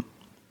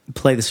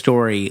play the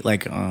story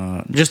like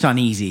just on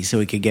easy so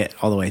we could get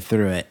all the way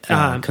through it.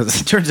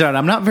 Because it turns out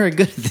I'm not very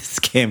good at this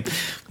game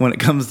when it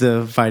comes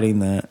to fighting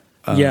the...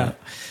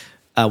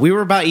 we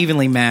were about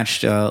evenly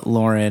matched,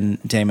 Lauren,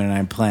 Damon, and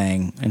I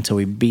playing until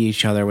we beat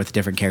each other with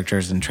different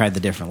characters and tried the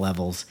different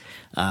levels.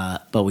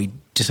 But we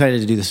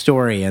decided to do the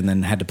story and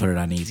then had to put it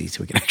on easy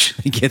so we could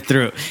actually get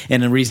through it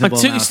in a reasonable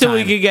amount of time.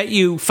 We could get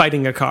you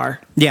fighting a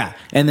car. Yeah,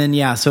 and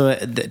then so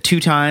 2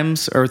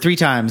 times or 3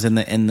 times in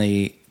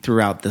the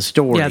throughout the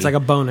story. Yeah, it's like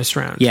a bonus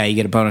round. Yeah, you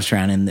get a bonus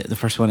round, and the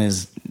first one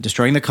is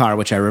destroying the car,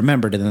 which I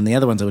remembered, and then the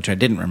other ones which I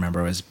didn't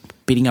remember was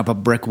beating up a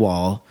brick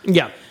wall.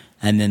 Yeah.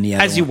 And then the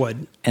other you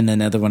would. And then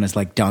the other one is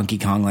like Donkey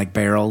Kong, like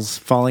barrels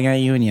falling at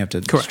you, and you have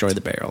to destroy the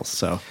barrels.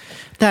 So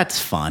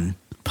that's fun.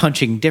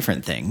 Punching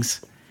different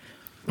things.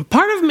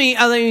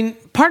 I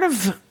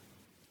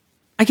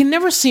can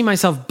never see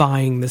myself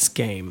buying this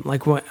game.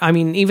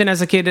 Even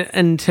as a kid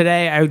and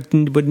today, I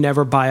would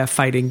never buy a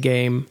fighting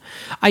game.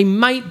 I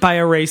might buy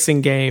a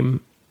racing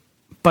game,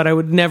 but I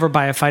would never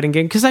buy a fighting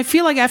game because I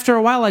feel like after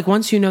a while, like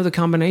once you know the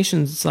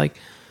combinations, it's like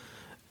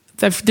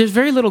there's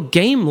very little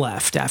game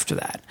left after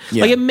that.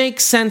 Yeah. Like it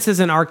makes sense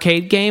as an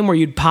arcade game where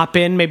you'd pop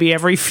in maybe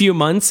every few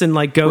months and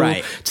like go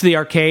to the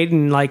arcade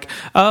and like,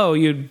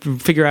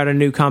 you'd figure out a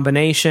new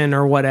combination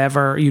or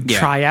whatever. You'd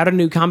try out a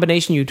new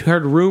combination you'd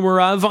heard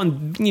rumor of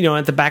on,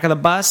 at the back of the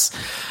bus.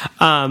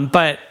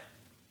 But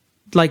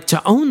like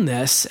to own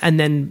this and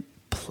then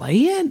play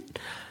it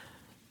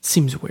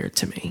seems weird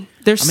to me.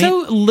 There's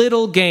so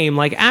little game.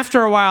 Like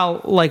after a while,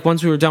 like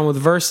once we were done with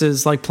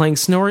versus, like playing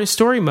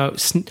story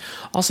mode,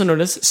 also known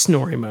as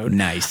Snorri mode.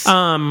 Nice,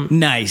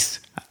 nice.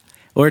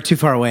 Or too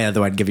far away,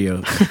 otherwise I'd give you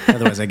a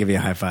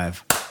high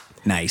five.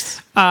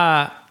 Nice.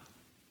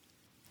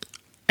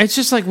 It's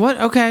just like what?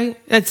 Okay,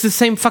 it's the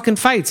same fucking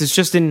fights. It's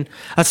just in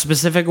a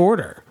specific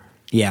order.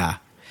 Yeah.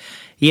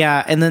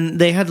 Yeah, and then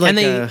they had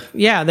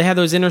they had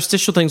those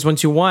interstitial things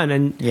once you won,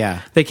 and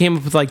they came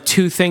up with like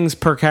 2 things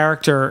per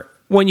character.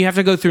 When you have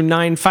to go through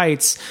 9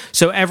 fights,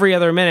 so every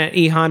other minute,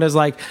 E Honda's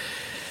like,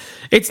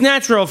 it's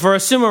natural for a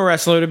sumo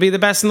wrestler to be the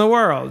best in the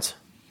world.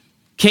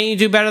 Can't you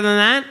do better than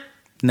that?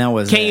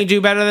 Can't you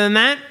do better than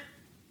that?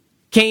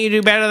 Can't you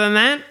do better than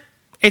that?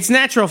 It's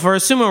natural for a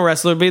sumo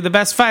wrestler to be the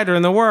best fighter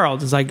in the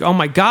world. It's like, oh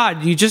my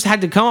God, you just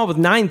had to come up with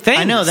 9 things.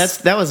 I know,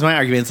 that was my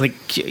argument. It's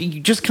like, you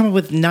just come up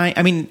with 9.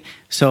 I mean,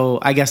 so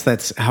I guess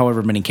that's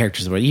however many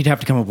characters there were. You'd have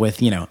to come up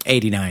with,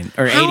 89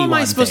 or 81 How am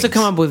I supposed to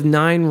come up with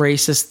 9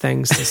 racist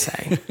things to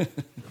say?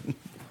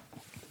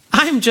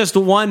 I'm just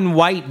one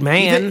white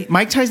man.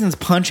 Mike Tyson's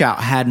Punch-Out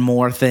had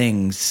more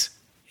things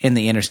in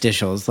the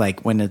interstitials,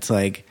 like when it's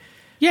like...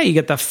 Yeah, you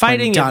get the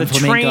fighting, you get the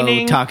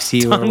training. Talks to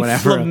you Don or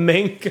whatever.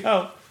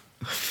 Flamenco.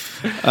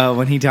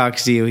 When he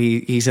talks to you,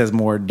 he says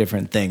more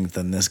different things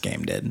than this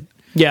game did.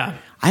 Yeah.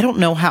 I don't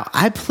know how.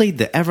 I played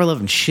the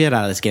ever-loving shit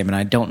out of this game, and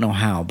I don't know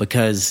how,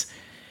 because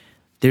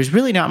there's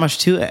really not much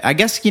to it. I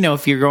guess,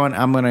 if you're going,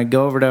 I'm going to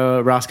go over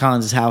to Ross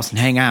Collins' house and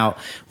hang out.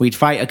 We'd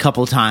fight a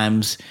couple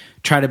times,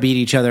 try to beat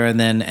each other, and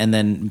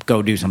then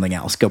go do something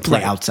else. Go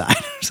play outside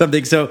or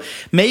something. So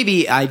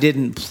maybe I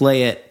didn't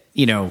play it,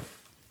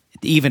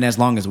 even as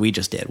long as we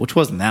just did, which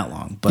wasn't that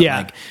long.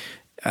 But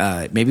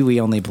maybe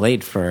we only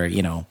played for,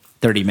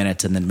 30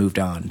 minutes and then moved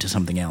on to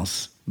something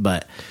else.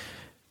 But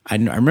I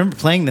remember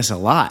playing this a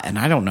lot, and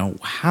I don't know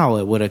how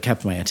it would have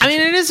kept my attention. I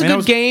mean, it is a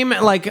good game.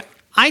 Like,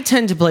 I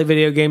tend to play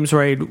video games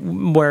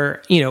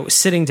where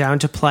sitting down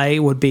to play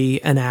would be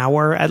an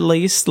hour at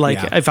least.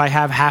 Like, if I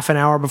have half an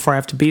hour before I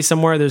have to be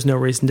somewhere, there's no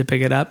reason to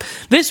pick it up.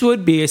 This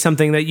would be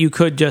something that you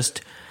could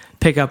just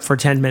pick up for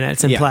 10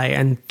 minutes and play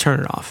and turn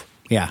it off.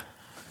 Yeah.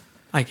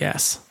 I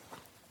guess.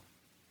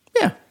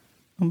 Yeah.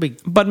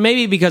 But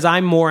maybe because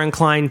I'm more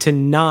inclined to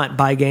not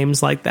buy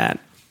games like that,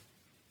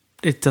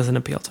 it doesn't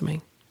appeal to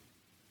me.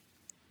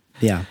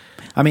 Yeah.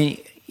 I mean,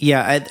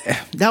 yeah,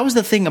 that was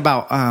the thing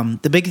about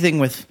the big thing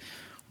with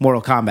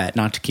Mortal Kombat,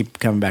 not to keep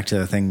coming back to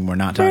the thing we're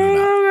not talking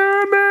about.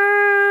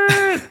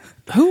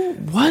 Who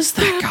was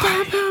that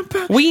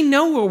guy? We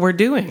know what we're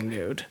doing,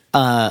 dude.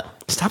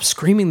 Stop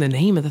screaming the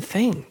name of the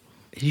thing.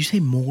 Did you say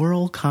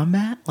Mortal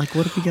Kombat? Like,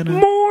 what are we gonna...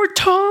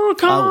 Mortal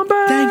Kombat!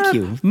 Oh, thank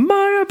you.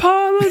 My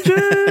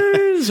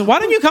apologies. Why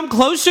don't you come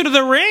closer to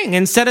the ring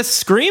instead of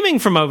screaming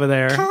from over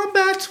there?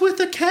 Combat's with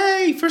a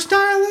K for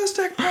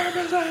stylistic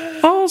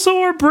purposes. Also,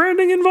 our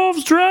branding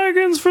involves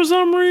dragons for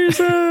some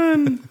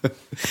reason.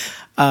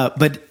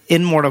 But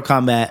in Mortal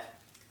Kombat,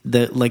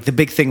 the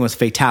big thing was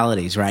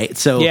fatalities, right?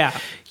 So yeah.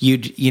 you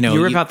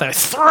rip out their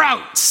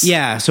throats.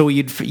 Yeah, so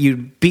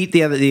you'd beat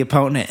the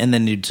opponent, and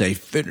then you'd say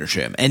finish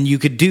him, and you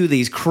could do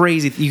these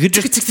crazy. You could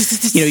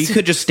just you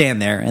could just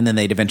stand there, and then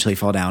they'd eventually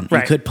fall down.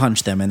 Right. You could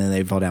punch them, and then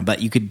they'd fall down.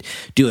 But you could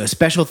do a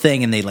special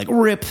thing, and they'd like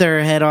rip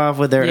their head off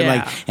with their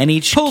and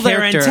each pull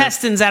their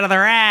intestines out of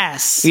their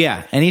ass.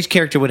 Yeah, and each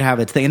character would have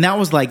its thing, and that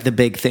was like the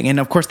big thing. And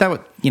of course, that was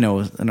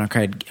an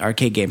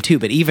arcade game too.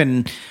 But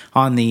even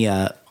on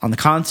the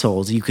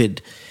consoles, you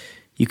could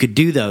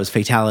do those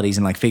fatalities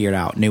and like figure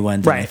out new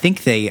ones. Right. And I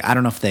think I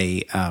don't know if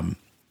they, how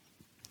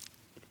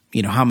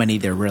many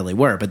there really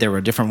were, but there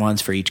were different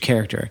ones for each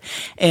character.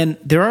 And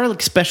there are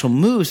like special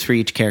moves for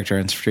each character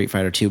in Street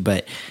Fighter 2,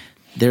 but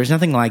there's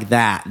nothing like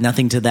that,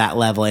 nothing to that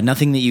level, and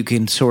nothing that you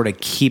can sort of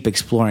keep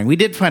exploring. We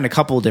did find a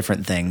couple of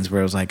different things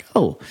where it was like,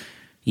 oh,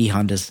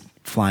 E-Honda's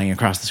flying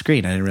across the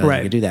screen. I didn't realize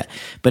you could do that.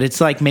 But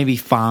it's like maybe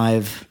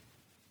three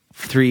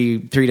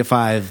to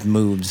five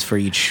moves for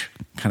each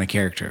kind of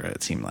character,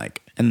 it seemed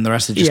like. And the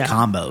rest is just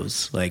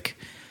combos. Like,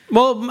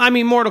 well, I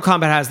mean, Mortal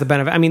Kombat has the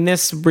benefit. I mean,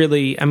 this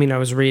really, I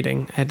was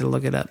reading, I had to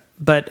look it up,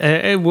 but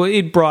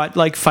it brought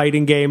like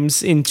fighting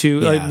games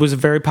into, it was a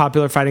very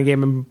popular fighting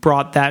game and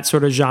brought that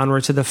sort of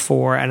genre to the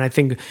fore. And I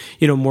think,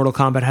 Mortal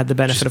Kombat had the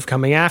benefit of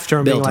coming after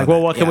and being like,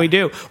 well, what can we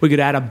do? We could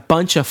add a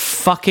bunch of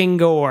fucking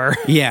gore.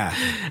 Yeah.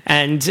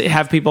 And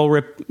have people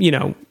rip,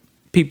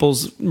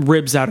 people's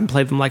ribs out and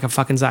play them like a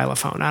fucking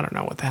xylophone. I don't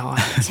know what the hell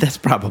happens. That's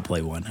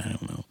probably one. I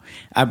don't know.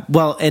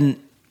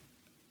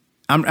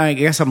 I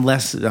guess I'm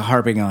less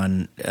harping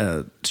on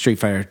Street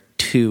Fighter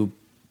 2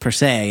 per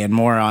se, and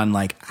more on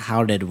like,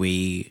 how did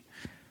we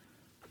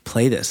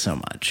play this so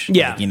much?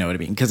 Yeah, like, you know what I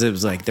mean? Because it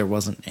was like there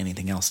wasn't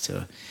anything else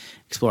to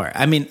explore.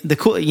 I mean, the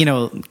cool,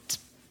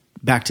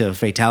 back to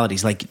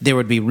fatalities. Like there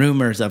would be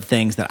rumors of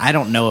things that I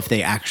don't know if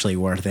they actually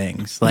were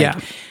things. Like,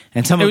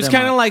 and some of them was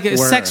kind of like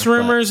sex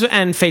rumors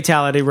and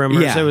fatality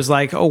rumors. Yeah. It was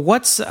like, oh,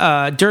 what's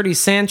Dirty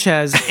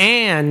Sanchez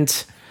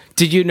and.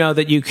 Did you know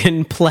that you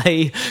can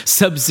play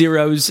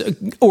Sub-Zero's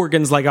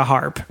organs like a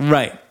harp?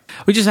 Right.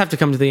 We just have to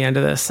come to the end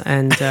of this.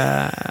 And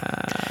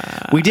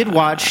we did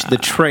watch the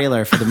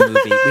trailer for the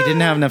movie. We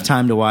didn't have enough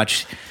time to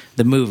watch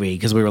the movie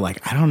because we were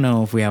like, I don't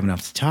know if we have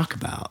enough to talk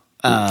about.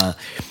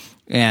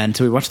 And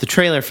so we watched the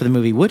trailer for the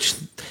movie, which,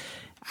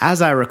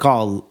 as I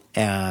recall,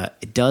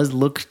 it does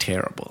look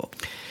terrible.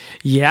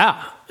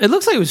 Yeah. It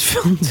looks like it was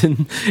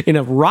filmed in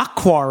a rock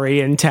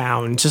quarry in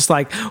town. Just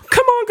like, come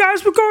on,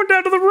 guys, we're going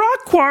down to the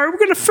rock quarry. We're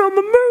going to film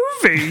a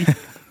movie.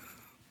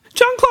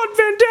 Jean-Claude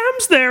Van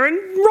Damme's there, and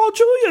Raul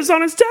Julia's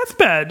on his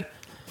deathbed.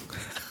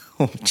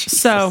 Oh, Jesus.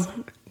 So,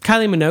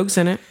 Kylie Minogue's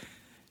in it.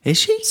 Is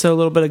she? So, a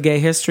little bit of gay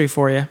history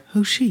for you.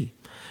 Who's she?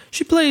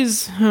 She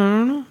plays, I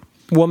don't know,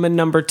 woman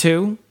number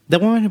 2. The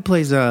woman who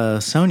plays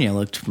Sonya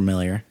looked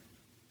familiar.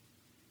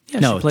 Yeah,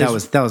 no, that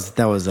was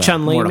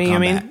Chun-Li. I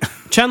mean,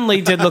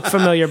 Chun-Li did look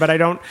familiar, but I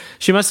don't.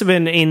 She must have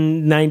been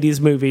in '90s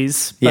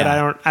movies, but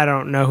I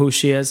don't know who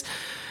she is.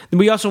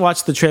 We also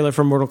watched the trailer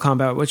for Mortal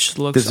Kombat, which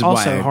looks this is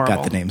also why I horrible.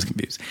 got the names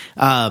confused.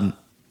 So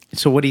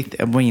what do you?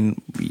 I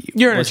mean,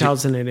 your inner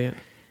child's an idiot.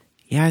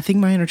 Yeah, I think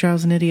my inner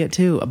child's an idiot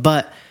too.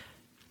 But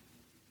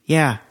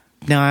yeah,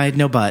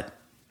 no, but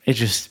it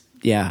just.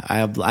 Yeah,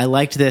 I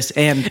liked this,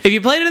 and if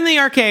you played it in the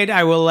arcade,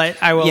 I will let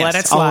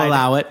it slide. I'll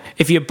allow it.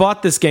 If you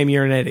bought this game,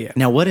 you're an idiot.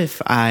 Now, what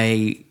if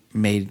I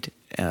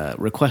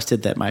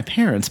requested that my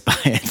parents buy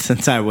it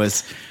since I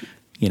was,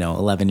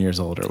 11 years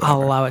old or whatever?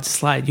 I'll allow it to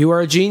slide. You are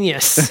a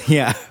genius.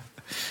 Yeah,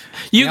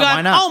 you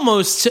got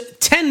almost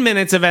 10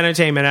 minutes of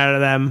entertainment out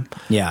of them.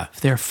 Yeah, if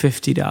they're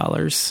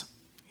 $50.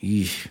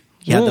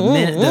 Yeah,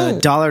 the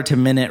dollar to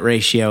minute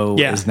ratio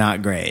is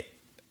not great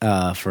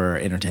for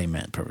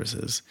entertainment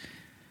purposes.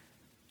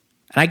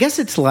 And I guess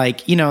it's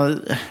like,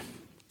 if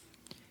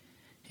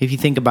you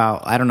think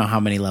about, I don't know how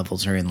many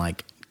levels are in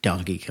like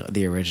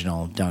the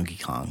original Donkey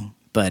Kong,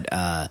 but,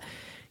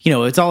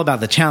 it's all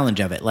about the challenge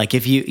of it. Like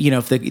if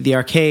if the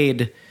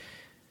arcade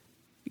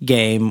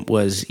game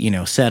was,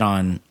 set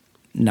on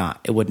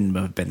it wouldn't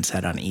have been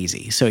set on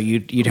easy. So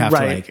you'd have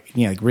to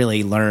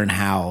really learn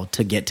how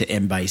to get to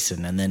M.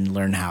 Bison and then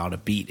learn how to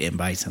beat M.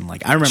 Bison.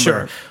 Like I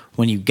remember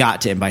when you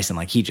got to M. Bison,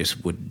 like he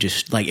just would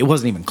it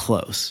wasn't even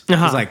close. It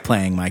was like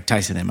playing Mike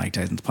Tyson and Mike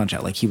Tyson's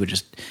Punch-Out. Like he would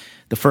just,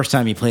 the first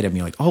time you played him,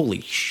 you're like, holy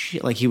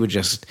shit. Like he would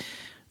just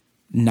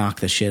knock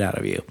the shit out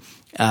of you.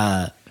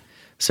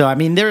 So I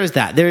mean, there is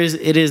that.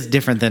 It is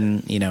different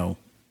than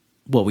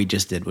what we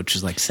just did, which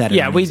is like set.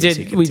 Yeah, we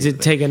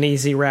did take an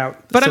easy route.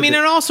 But so I mean,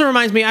 it also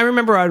reminds me. I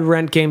remember I'd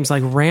rent games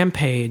like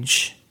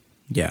Rampage.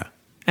 Yeah,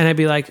 and I'd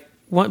be like,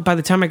 what? By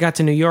the time I got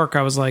to New York,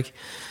 I was like,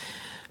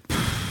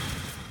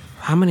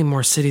 how many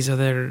more cities are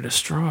there to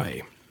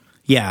destroy?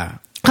 Yeah.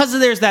 Because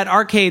there's that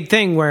arcade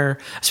thing where,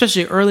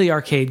 especially early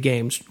arcade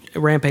games,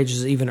 Rampage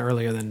is even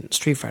earlier than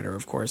Street Fighter,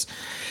 of course,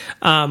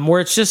 where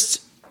it's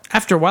just,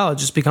 after a while, it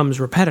just becomes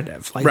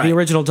repetitive. Like the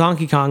original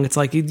Donkey Kong, it's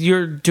like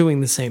you're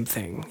doing the same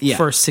thing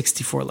for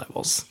 64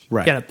 levels.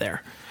 Right. Get up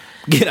there.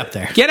 Get up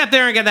there. Get up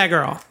there and get that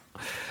girl.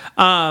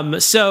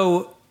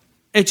 So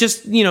it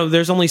just,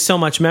 there's only so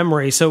much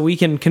memory, so we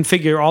can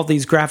configure all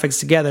these graphics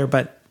together,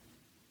 but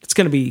it's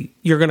going to be,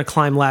 you're going to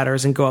climb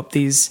ladders and go up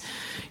these,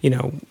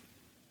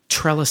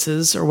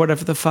 trellises or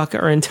whatever the fuck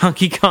are in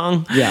Donkey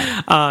Kong.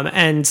 Yeah.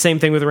 And same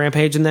thing with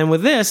Rampage. And then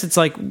with this, it's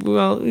like,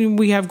 well,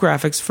 we have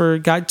graphics for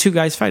two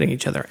guys fighting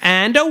each other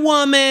and a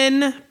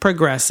woman.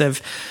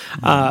 Progressive.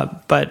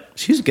 But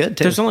she's good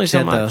too. There's only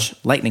so much.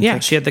 Lightning kick.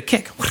 kick. She had the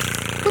kick.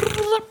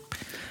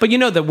 But you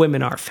know that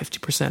women are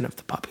 50% of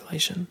the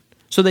population.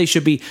 So they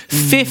should be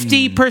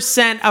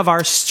 50% of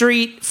our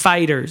street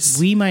fighters.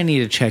 We might need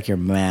to check your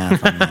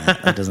math on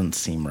that. That doesn't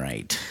seem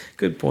right.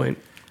 Good point.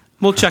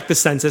 We'll check the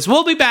census.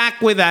 We'll be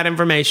back with that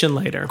information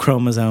later.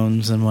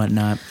 Chromosomes and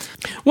whatnot.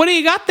 What do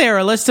you got there?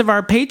 A list of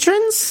our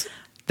patrons?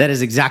 That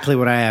is exactly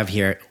what I have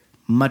here.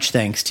 Much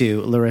thanks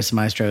to Larissa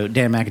Maestro,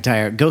 Dan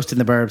McIntyre, Ghost in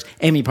the Burbs,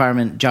 Amy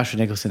Parman, Joshua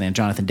Nicholson, and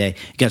Jonathan Day.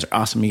 You guys are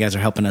awesome. You guys are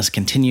helping us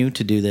continue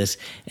to do this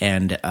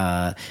and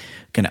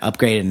going to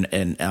upgrade.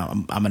 And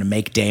I'm going to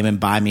make Damon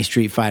buy me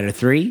Street Fighter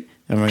 3.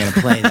 And we're going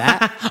to play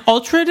that.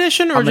 Ultra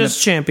Edition or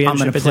just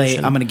Championship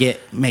Edition? I'm going to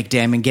make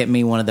Damon get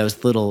me one of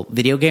those little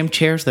video game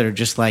chairs that are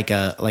just like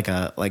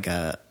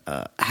a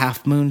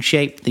half moon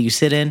shape that you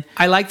sit in.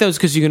 I like those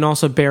because you can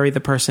also bury the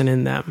person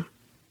in them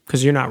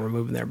because you're not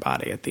removing their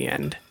body at the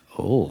end.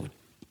 Oh.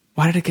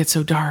 Why did it get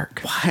so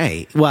dark?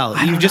 Why?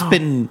 Well, you've just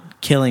been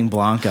killing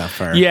Blanca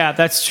for... Yeah,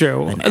 that's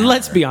true.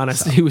 Let's be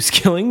honest. So. He was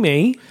killing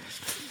me.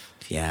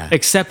 Yeah.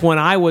 Except when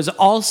I was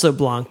also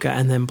Blanca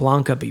and then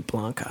Blanca beat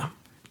Blanca.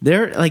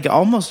 They're like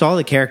almost all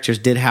the characters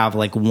did have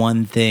like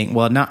one thing.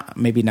 Well,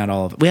 maybe not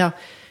all of it. Well,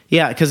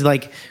 yeah, because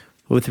like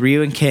with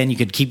Ryu and Ken, you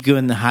could keep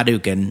doing the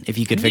Hadouken if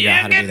you could figure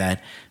out how to do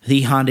that.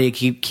 The Honda,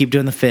 keep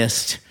doing the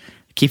fist,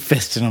 keep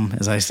fisting them,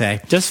 as I say.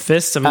 Just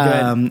fist them,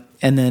 good.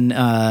 And then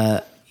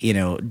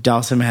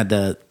Dhalsim had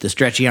the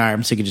stretchy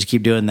arm, so you could just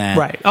keep doing that.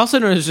 Right. Also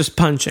known as just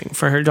punching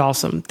for her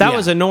Dhalsim. That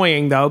was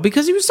annoying though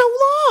because he was so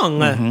long.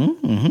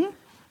 Mm-hmm, mm-hmm.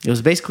 It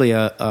was basically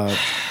a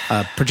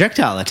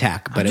projectile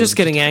attack. But I'm just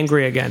getting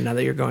angry again now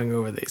that you're going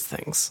over these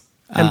things.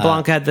 And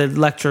Blanca had the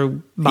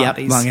electro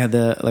bodies. Yep, Blanca had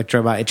the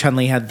electro body.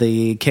 Chun-Li had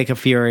the Kick of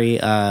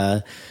Fury.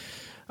 I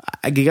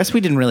guess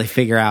we didn't really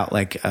figure out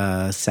like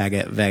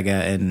Sagat, Vega,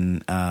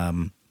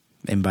 and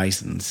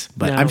Bison's,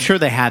 but no. I'm sure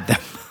they had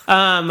them.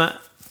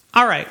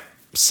 All right.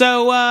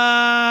 So,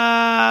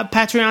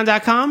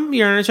 patreon.com,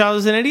 Your Inner Child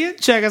is an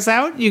Idiot. Check us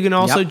out. You can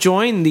also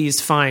join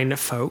these fine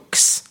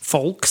folks,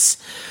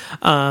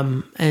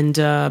 and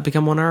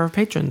become one of our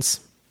patrons.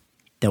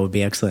 That would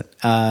be excellent.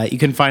 You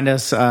can find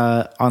us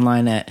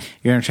online at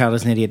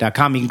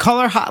yourinnerchildisandidiot.com. You can call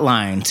our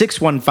hotline,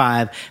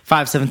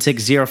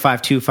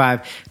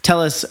 615-576-0525.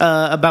 Tell us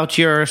about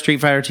your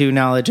Street Fighter 2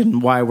 knowledge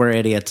and why we're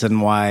idiots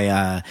and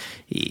why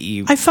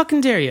you... I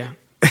fucking dare you.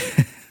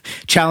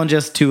 Challenge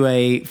us to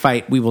a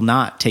fight. We will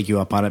not take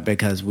you up on it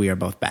because we are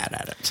both bad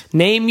at it.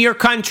 Name your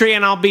country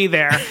and I'll be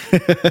there.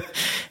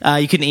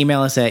 You can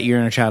email us at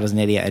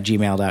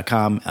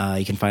yourinnerchildisandidiot@gmail.com.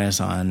 You can find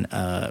us on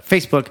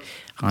Facebook,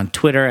 on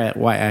Twitter at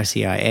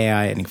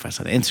YICIAI, and you can find us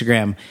on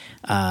Instagram.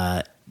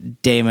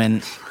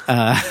 Damon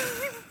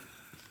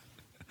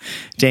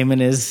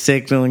is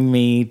signaling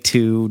me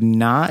to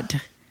not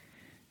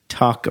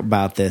talk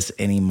about this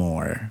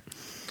anymore.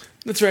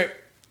 That's right.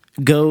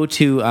 Go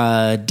to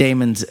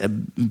Damon's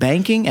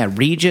banking at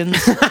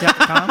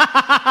regions.com.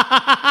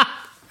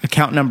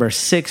 Account number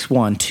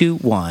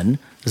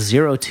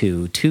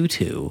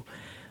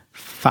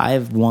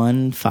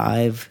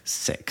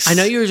 6121-0222-5156. I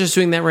know you were just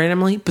doing that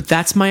randomly, but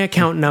that's my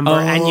account number,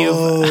 and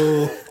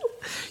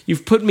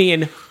you've put me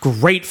in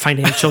great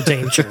financial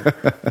danger.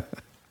 I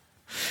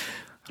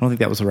don't think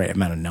that was the right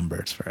amount of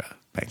numbers for a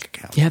bank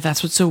account. Yeah,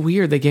 that's what's so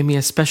weird. They gave me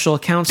a special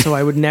account so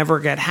I would never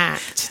get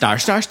hacked. ****,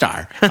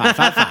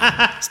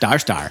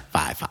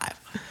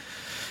 555. ****.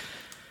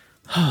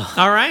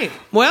 All right.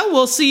 Well,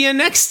 we'll see you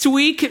next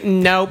week.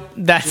 Nope,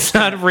 that's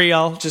not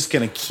real. Just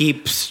going to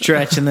keep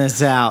stretching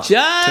this out to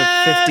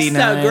 59.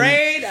 So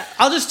great.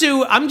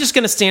 I'm just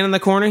going to stand in the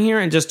corner here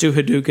and just do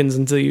Hadoukens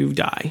until you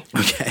die.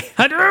 Okay.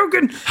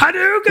 Hadouken!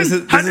 Hadouken!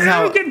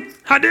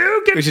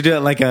 We should do it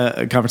like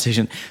a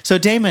conversation. So,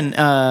 Damon,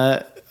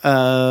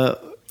 Hadouken!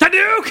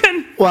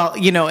 Well,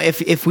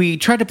 if we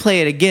try to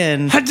play it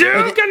again...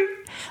 Hadouken!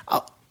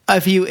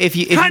 If you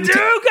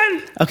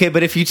Hadouken! Okay,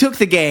 but if you took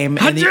the game...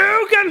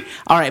 Hadouken!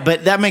 All right,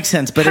 but that makes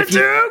sense. But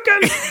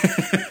Hadouken!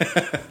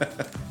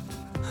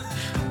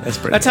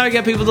 That's how I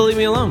get people to leave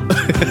me alone.